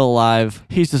Billy is still alive.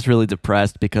 He's just really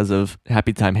depressed because of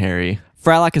Happy Time Harry.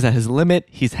 Frylock is at his limit.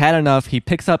 He's had enough. He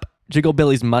picks up Jiggle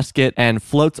Billy's musket and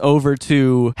floats over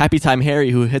to Happy Time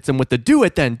Harry, who hits him with the do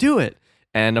it then, do it.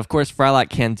 And of course, Frylock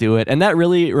can't do it. And that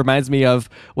really reminds me of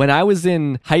when I was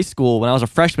in high school, when I was a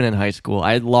freshman in high school.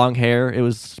 I had long hair. It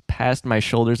was past my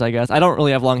shoulders, I guess. I don't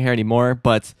really have long hair anymore,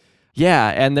 but yeah,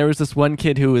 and there was this one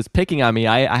kid who was picking on me.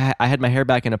 I had my hair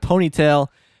back in a ponytail,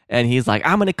 and he's like,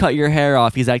 I'm going to cut your hair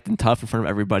off. He's acting tough in front of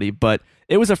everybody. But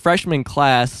it was a freshman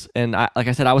class, and like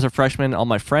I said, I was a freshman. All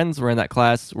my friends were in that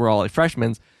class. We're all like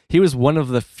freshmen. He was one of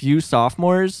the few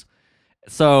sophomores.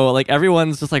 So like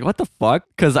everyone's just like, what the fuck?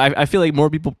 Because I feel like more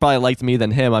people probably liked me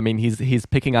than him. I mean, he's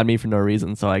picking on me for no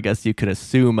reason. So I guess you could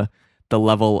assume the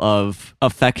level of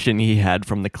affection he had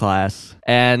from the class.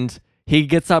 And he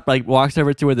gets up, like walks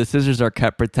over to where the scissors are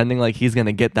kept, pretending like he's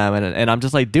gonna get them, and I'm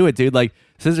just like, do it, dude. Like,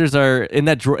 scissors are in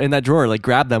that drawer. Like,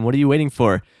 grab them. What are you waiting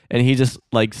for? And he just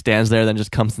like stands there, then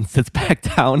just comes and sits back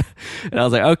down. And I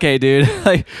was like, okay, dude.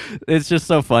 Like, it's just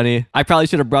so funny. I probably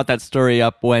should have brought that story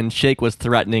up when Shake was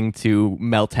threatening to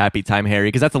melt Happy Time Harry,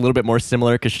 because that's a little bit more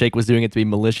similar. Because Shake was doing it to be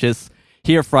malicious.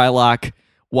 Here, Frylock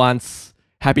wants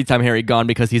Happy Time Harry gone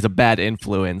because he's a bad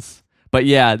influence. But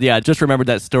yeah, just remembered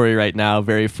that story right now.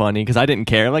 Very funny, because I didn't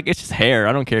care. Like, it's just hair.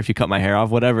 I don't care if you cut my hair off,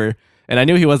 whatever. And I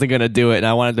knew he wasn't going to do it, and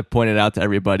I wanted to point it out to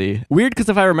everybody. Weird, because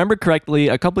if I remember correctly,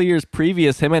 a couple of years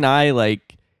previous, him and I,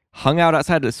 like, hung out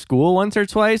outside of school once or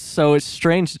twice, so it's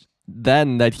strange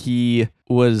then that he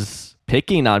was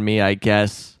picking on me, I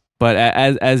guess. But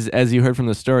as you heard from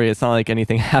the story, it's not like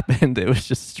anything happened. It was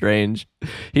just strange.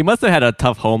 He must have had a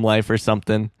tough home life or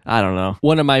something. I don't know.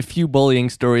 One of my few bullying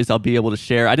stories I'll be able to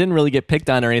share. I didn't really get picked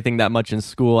on or anything that much in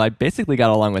school. I basically got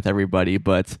along with everybody,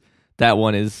 but that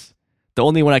one is the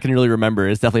only one I can really remember.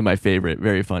 Is definitely my favorite.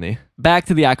 Very funny. Back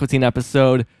to the Aqua Teen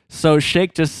episode. So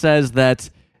Shake just says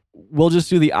that we'll just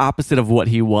do the opposite of what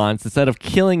he wants. Instead of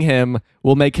killing him,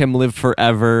 we'll make him live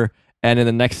forever. And in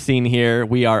the next scene here,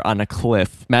 we are on a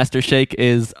cliff. Master Shake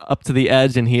is up to the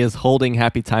edge, and he is holding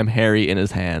Happy Time Harry in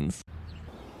his hands.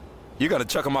 You gonna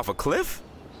chuck him off a cliff?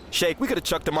 Shake, we could have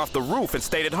chucked him off the roof and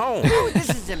stayed at home. Oh, this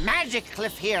is a magic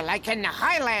cliff here, like in the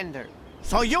Highlander.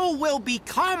 So you will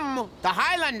become the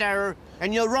Highlander,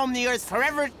 and you'll roam the earth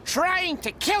forever trying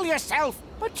to kill yourself.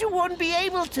 But you won't be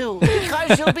able to,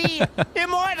 because you'll be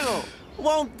immortal.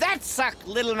 Won't that suck,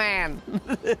 little man?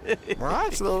 Well,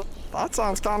 actually, that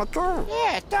sounds kind of cool.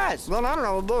 Yeah, it does. Then I'm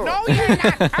gonna do it. No, you're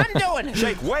not. I'm doing it.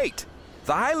 Shake, wait.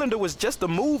 The Highlander was just a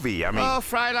movie. I mean... Oh,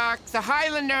 Frylock, The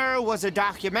Highlander was a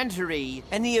documentary,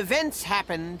 and the events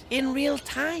happened in real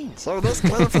time. So this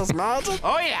cliff is magic?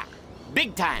 Oh, yeah.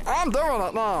 Big time. I'm doing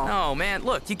it now. No, man,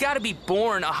 look, you gotta be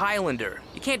born a Highlander.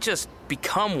 You can't just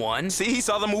become one. See, he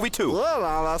saw the movie too. Yeah,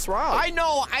 now that's right. I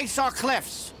know I saw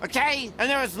cliffs, okay? And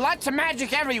there was lots of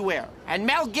magic everywhere. And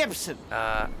Mel Gibson.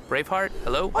 Braveheart,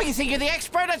 hello? Oh, you think you're the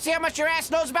expert? Let's see how much your ass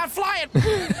knows about flying.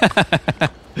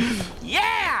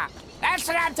 Yeah! That's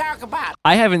what I'm talking about.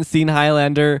 I haven't seen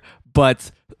Highlander,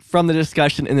 but from the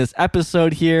discussion in this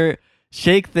episode here,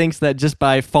 Shake thinks that just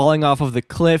by falling off of the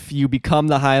cliff, you become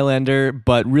the Highlander,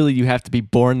 but really you have to be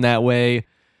born that way.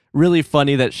 Really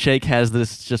funny that Shake has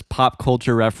this just pop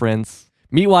culture reference.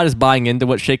 Meatwad is buying into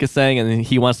what Shake is saying, and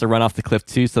he wants to run off the cliff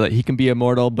too so that he can be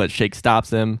immortal, but Shake stops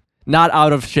him. Not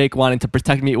out of Shake wanting to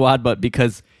protect Meatwad, but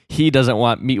because he doesn't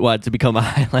want Meatwad to become a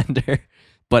Highlander.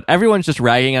 But everyone's just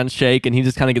ragging on Shake, and he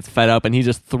just kind of gets fed up, and he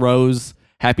just throws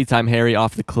Happy Time Harry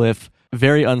off the cliff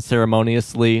very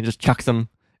unceremoniously, just chucks him,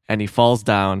 and he falls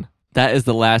down. That is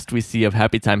the last we see of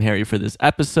Happy Time Harry for this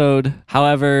episode.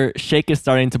 However, Shake is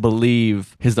starting to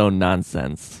believe his own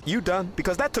nonsense. You done?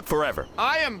 Because that took forever.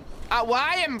 I am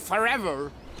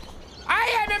forever.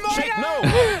 I am immortal! Shake,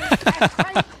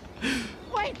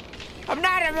 no! Wait, I'm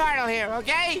not immortal here,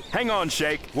 okay? Hang on,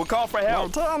 Shake. We'll call for Now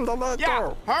help. tell him to let Yeah,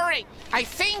 go. hurry. I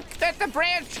think that the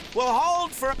branch will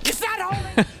hold for... It's not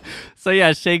holding! So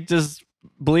yeah, Shake just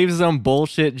believes his own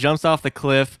bullshit, jumps off the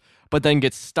cliff, but then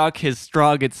gets stuck. His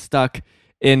straw gets stuck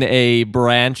in a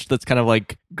branch that's kind of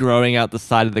like growing out the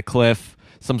side of the cliff,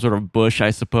 some sort of bush,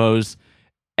 I suppose.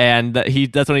 And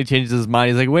that's when he changes his mind.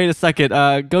 He's like, wait a second,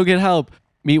 go get help.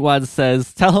 Meatwad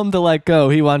says, tell him to let go.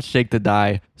 He wants Shake to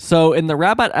die. So in the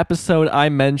Rabbit episode, I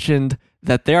mentioned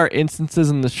that there are instances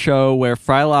in the show where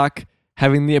Frylock,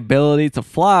 having the ability to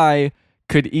fly,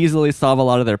 could easily solve a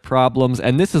lot of their problems.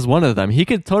 And this is one of them. He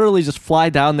could totally just fly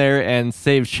down there and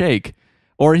save Shake.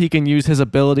 Or he can use his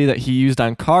ability that he used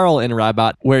on Carl in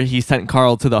Rabbit, where he sent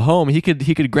Carl to the home. He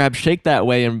could grab Shake that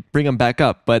way and bring him back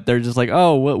up. But they're just like,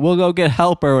 oh, we'll go get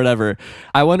help or whatever.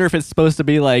 I wonder if it's supposed to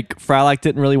be like Frylock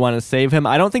didn't really want to save him.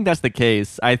 I don't think that's the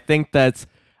case. I think that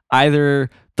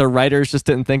either the writers just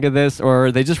didn't think of this,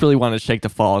 or they just really wanted Shake to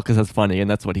fall because that's funny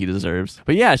and that's what he deserves.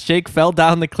 But yeah, Shake fell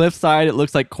down the cliffside. It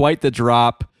looks like quite the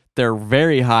drop. They're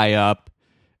very high up.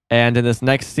 And in this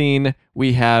next scene,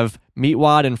 we have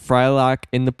Meatwad and Frylock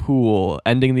in the pool,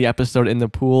 ending the episode in the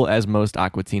pool as most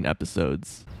Aqua Teen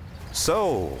episodes.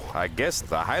 So, I guess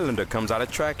the Highlander comes out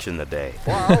of traction today.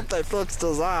 Well, I hope they fixed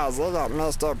his eyes. They got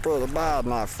messed up pretty bad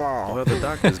in that fall. Well, the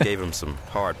doctors gave him some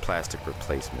hard plastic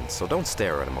replacements, so don't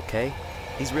stare at him, okay?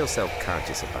 He's real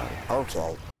self-conscious about it.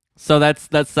 Okay. So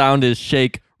that sound is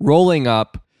Shake rolling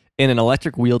up in an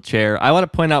electric wheelchair. I want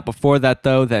to point out before that,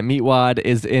 though, that Meatwad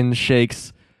is in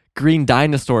Shake's green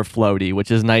dinosaur floaty, which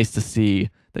is nice to see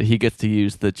that he gets to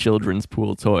use the children's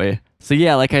pool toy. So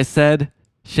yeah, like I said,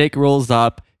 Shake rolls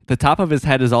up. The top of his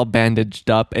head is all bandaged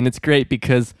up, and it's great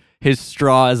because his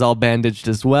straw is all bandaged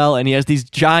as well, and he has these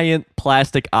giant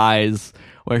plastic eyes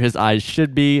where his eyes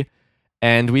should be,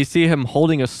 and we see him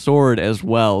holding a sword as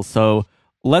well. So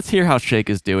let's hear how Shake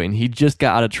is doing. He just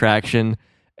got out of traction,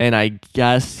 and I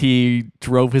guess he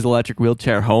drove his electric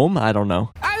wheelchair home? I don't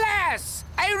know. Alas,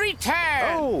 I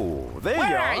return. Oh, there you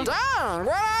Where are. are you? Dang,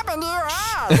 what happened to your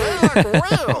eyes? They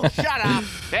look real. Shut up.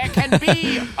 There can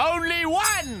be only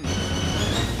one.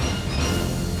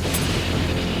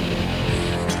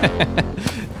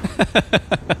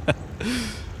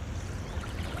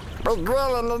 Big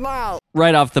grilling tonight.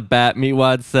 Right off the bat,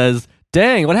 Meatwad says,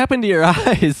 "Dang, what happened to your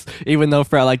eyes?" Even though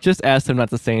Frylock just asked him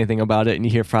not to say anything about it, and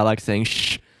you hear Frylock saying,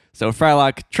 "Shh." So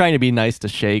Frylock trying to be nice to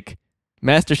Shake.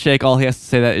 Master Shake, all he has to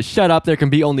say that is, "Shut up, there can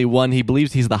be only one." He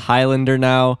believes he's the Highlander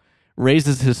now.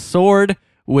 Raises his sword,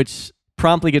 which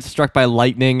promptly gets struck by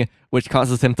lightning, which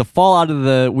causes him to fall out of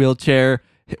the wheelchair.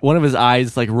 One of his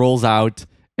eyes rolls out,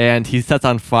 and he sets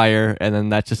on fire, and then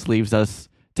that just leaves us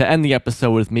to end the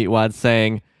episode with Meatwad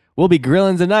saying, "We'll be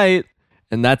grilling tonight."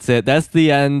 And that's it. That's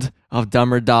the end of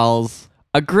Dumber Dolls.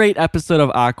 A great episode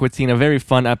of Aqua Teen, a very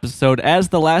fun episode, as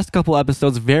the last couple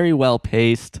episodes, very well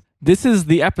paced. This is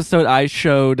the episode I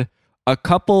showed a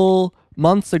couple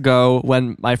months ago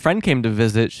when my friend came to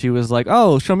visit. She was like,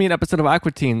 "Oh, show me an episode of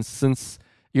Aqua Teen since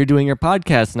you're doing your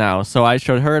podcast now." So I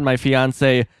showed her and my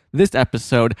fiance this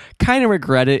episode. Kind of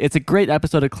regret it. It's a great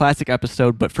episode, a classic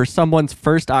episode, but for someone's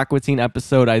first Aqua Teen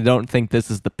episode, I don't think this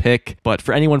is the pick. But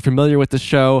for anyone familiar with the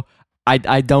show,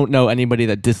 I don't know anybody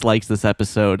that dislikes this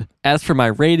episode. As for my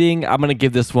rating, I'm going to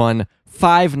give this one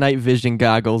 5 night vision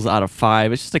goggles out of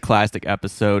 5. It's just a classic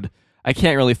episode. I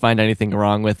can't really find anything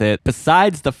wrong with it,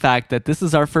 besides the fact that this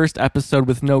is our first episode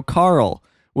with no Carl,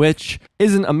 which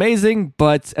isn't amazing,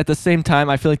 but at the same time,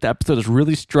 I feel like the episode is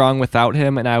really strong without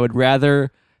him, and I would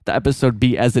rather the episode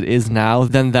be as it is now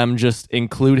than them just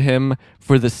include him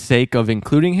for the sake of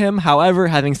including him. However,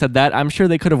 having said that, I'm sure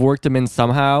they could have worked him in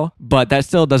somehow, but that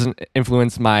still doesn't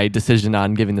influence my decision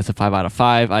on giving this a 5 out of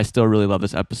 5. I still really love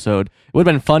this episode. It would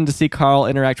have been fun to see Carl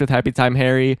interact with Happy Time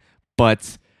Harry,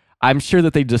 but I'm sure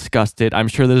that they discussed it. I'm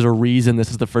sure there's a reason this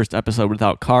is the first episode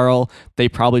without Carl. They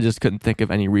probably just couldn't think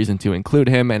of any reason to include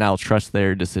him, and I'll trust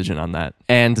their decision on that.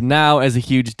 And now, as a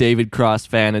huge David Cross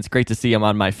fan, it's great to see him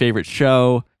on my favorite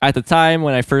show. At the time,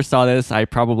 when I first saw this, I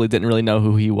probably didn't really know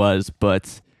who he was,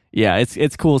 but yeah,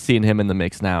 it's cool seeing him in the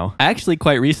mix now. Actually,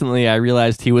 quite recently, I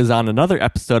realized he was on another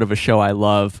episode of a show I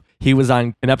love. He was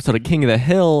on an episode of King of the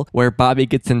Hill where Bobby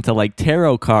gets into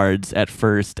tarot cards at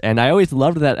first, and I always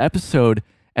loved that episode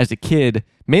as a kid,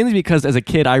 mainly because as a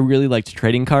kid, I really liked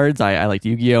trading cards. I liked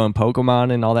Yu-Gi-Oh! And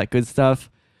Pokemon and all that good stuff.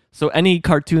 So any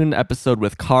cartoon episode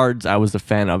with cards, I was a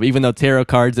fan of. Even though tarot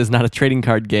cards is not a trading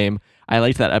card game, I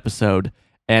liked that episode.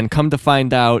 And come to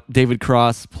find out, David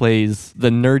Cross plays the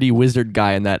nerdy wizard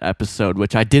guy in that episode,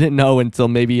 which I didn't know until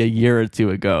maybe a year or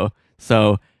two ago.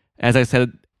 So, as I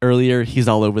said earlier, he's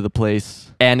all over the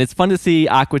place. And it's fun to see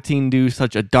Aqua Teen do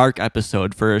such a dark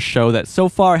episode for a show that so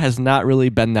far has not really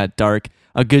been that dark.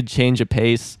 A good change of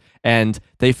pace, and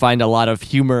they find a lot of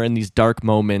humor in these dark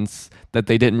moments that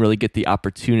they didn't really get the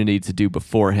opportunity to do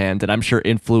beforehand, and I'm sure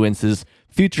influences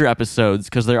future episodes,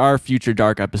 because there are future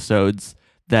dark episodes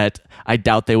that I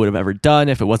doubt they would have ever done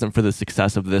if it wasn't for the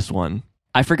success of this one.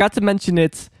 I forgot to mention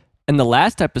it in the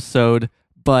last episode,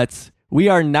 but we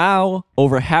are now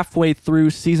over halfway through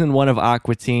season 1 of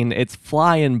Aqua Teen. It's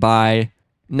flying by.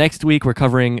 Next week, we're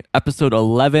covering episode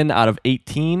 11 out of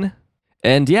 18.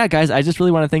 And yeah, guys, I just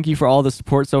really want to thank you for all the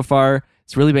support so far.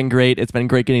 It's really been great. It's been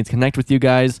great getting to connect with you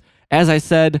guys. As I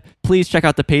said, please check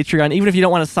out the Patreon. Even if you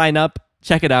don't want to sign up,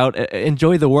 check it out.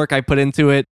 Enjoy the work I put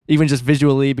into it, even just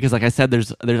visually, because like I said,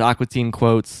 there's Aqua Teen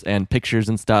quotes and pictures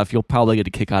and stuff. You'll probably get a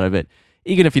kick out of it,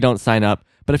 even if you don't sign up.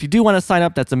 But if you do want to sign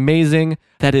up, that's amazing.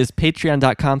 That is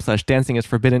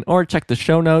patreon.com/dancingisforbidden, or check the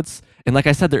show notes. And like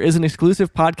I said, there is an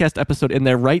exclusive podcast episode in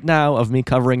there right now of me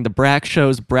covering the Brack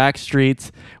show's Brack Street,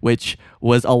 which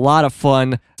was a lot of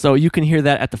fun. So you can hear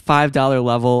that at the $5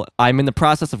 level. I'm in the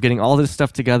process of getting all this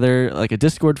stuff together, like a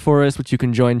Discord for us, which you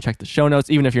can join. Check the show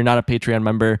notes, even if you're not a Patreon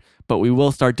member. But we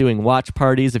will start doing watch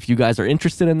parties if you guys are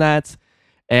interested in that.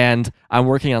 and I'm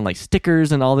working on like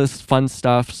stickers and all this fun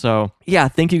stuff. So yeah,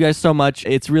 thank you guys so much.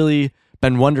 It's really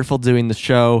been wonderful doing the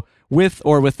show with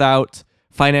or without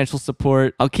financial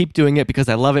support. I'll keep doing it because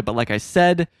I love it. But like I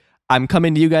said, I'm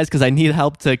coming to you guys because I need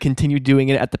help to continue doing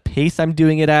it at the pace I'm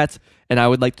doing it at. And I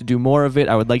would like to do more of it.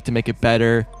 I would like to make it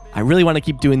better. I really want to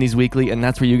keep doing these weekly, and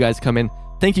that's where you guys come in.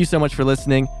 Thank you so much for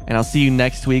listening, and I'll see you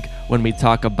next week when we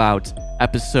talk about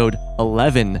episode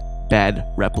 11, Bad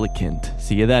Replicant.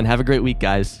 See you then. Have a great week,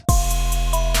 guys.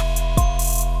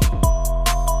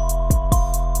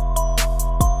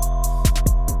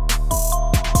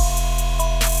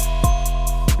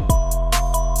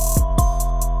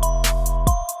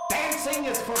 Dancing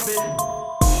is forbidden.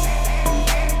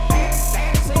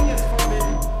 Dancing is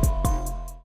forbidden.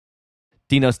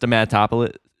 Dinos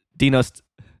Stamatopoulos.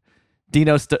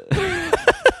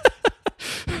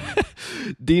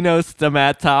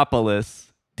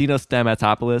 Dinos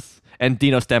Stamatopoulos, and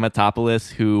Dino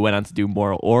Stamatopoulos, who went on to do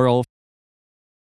Moral Oral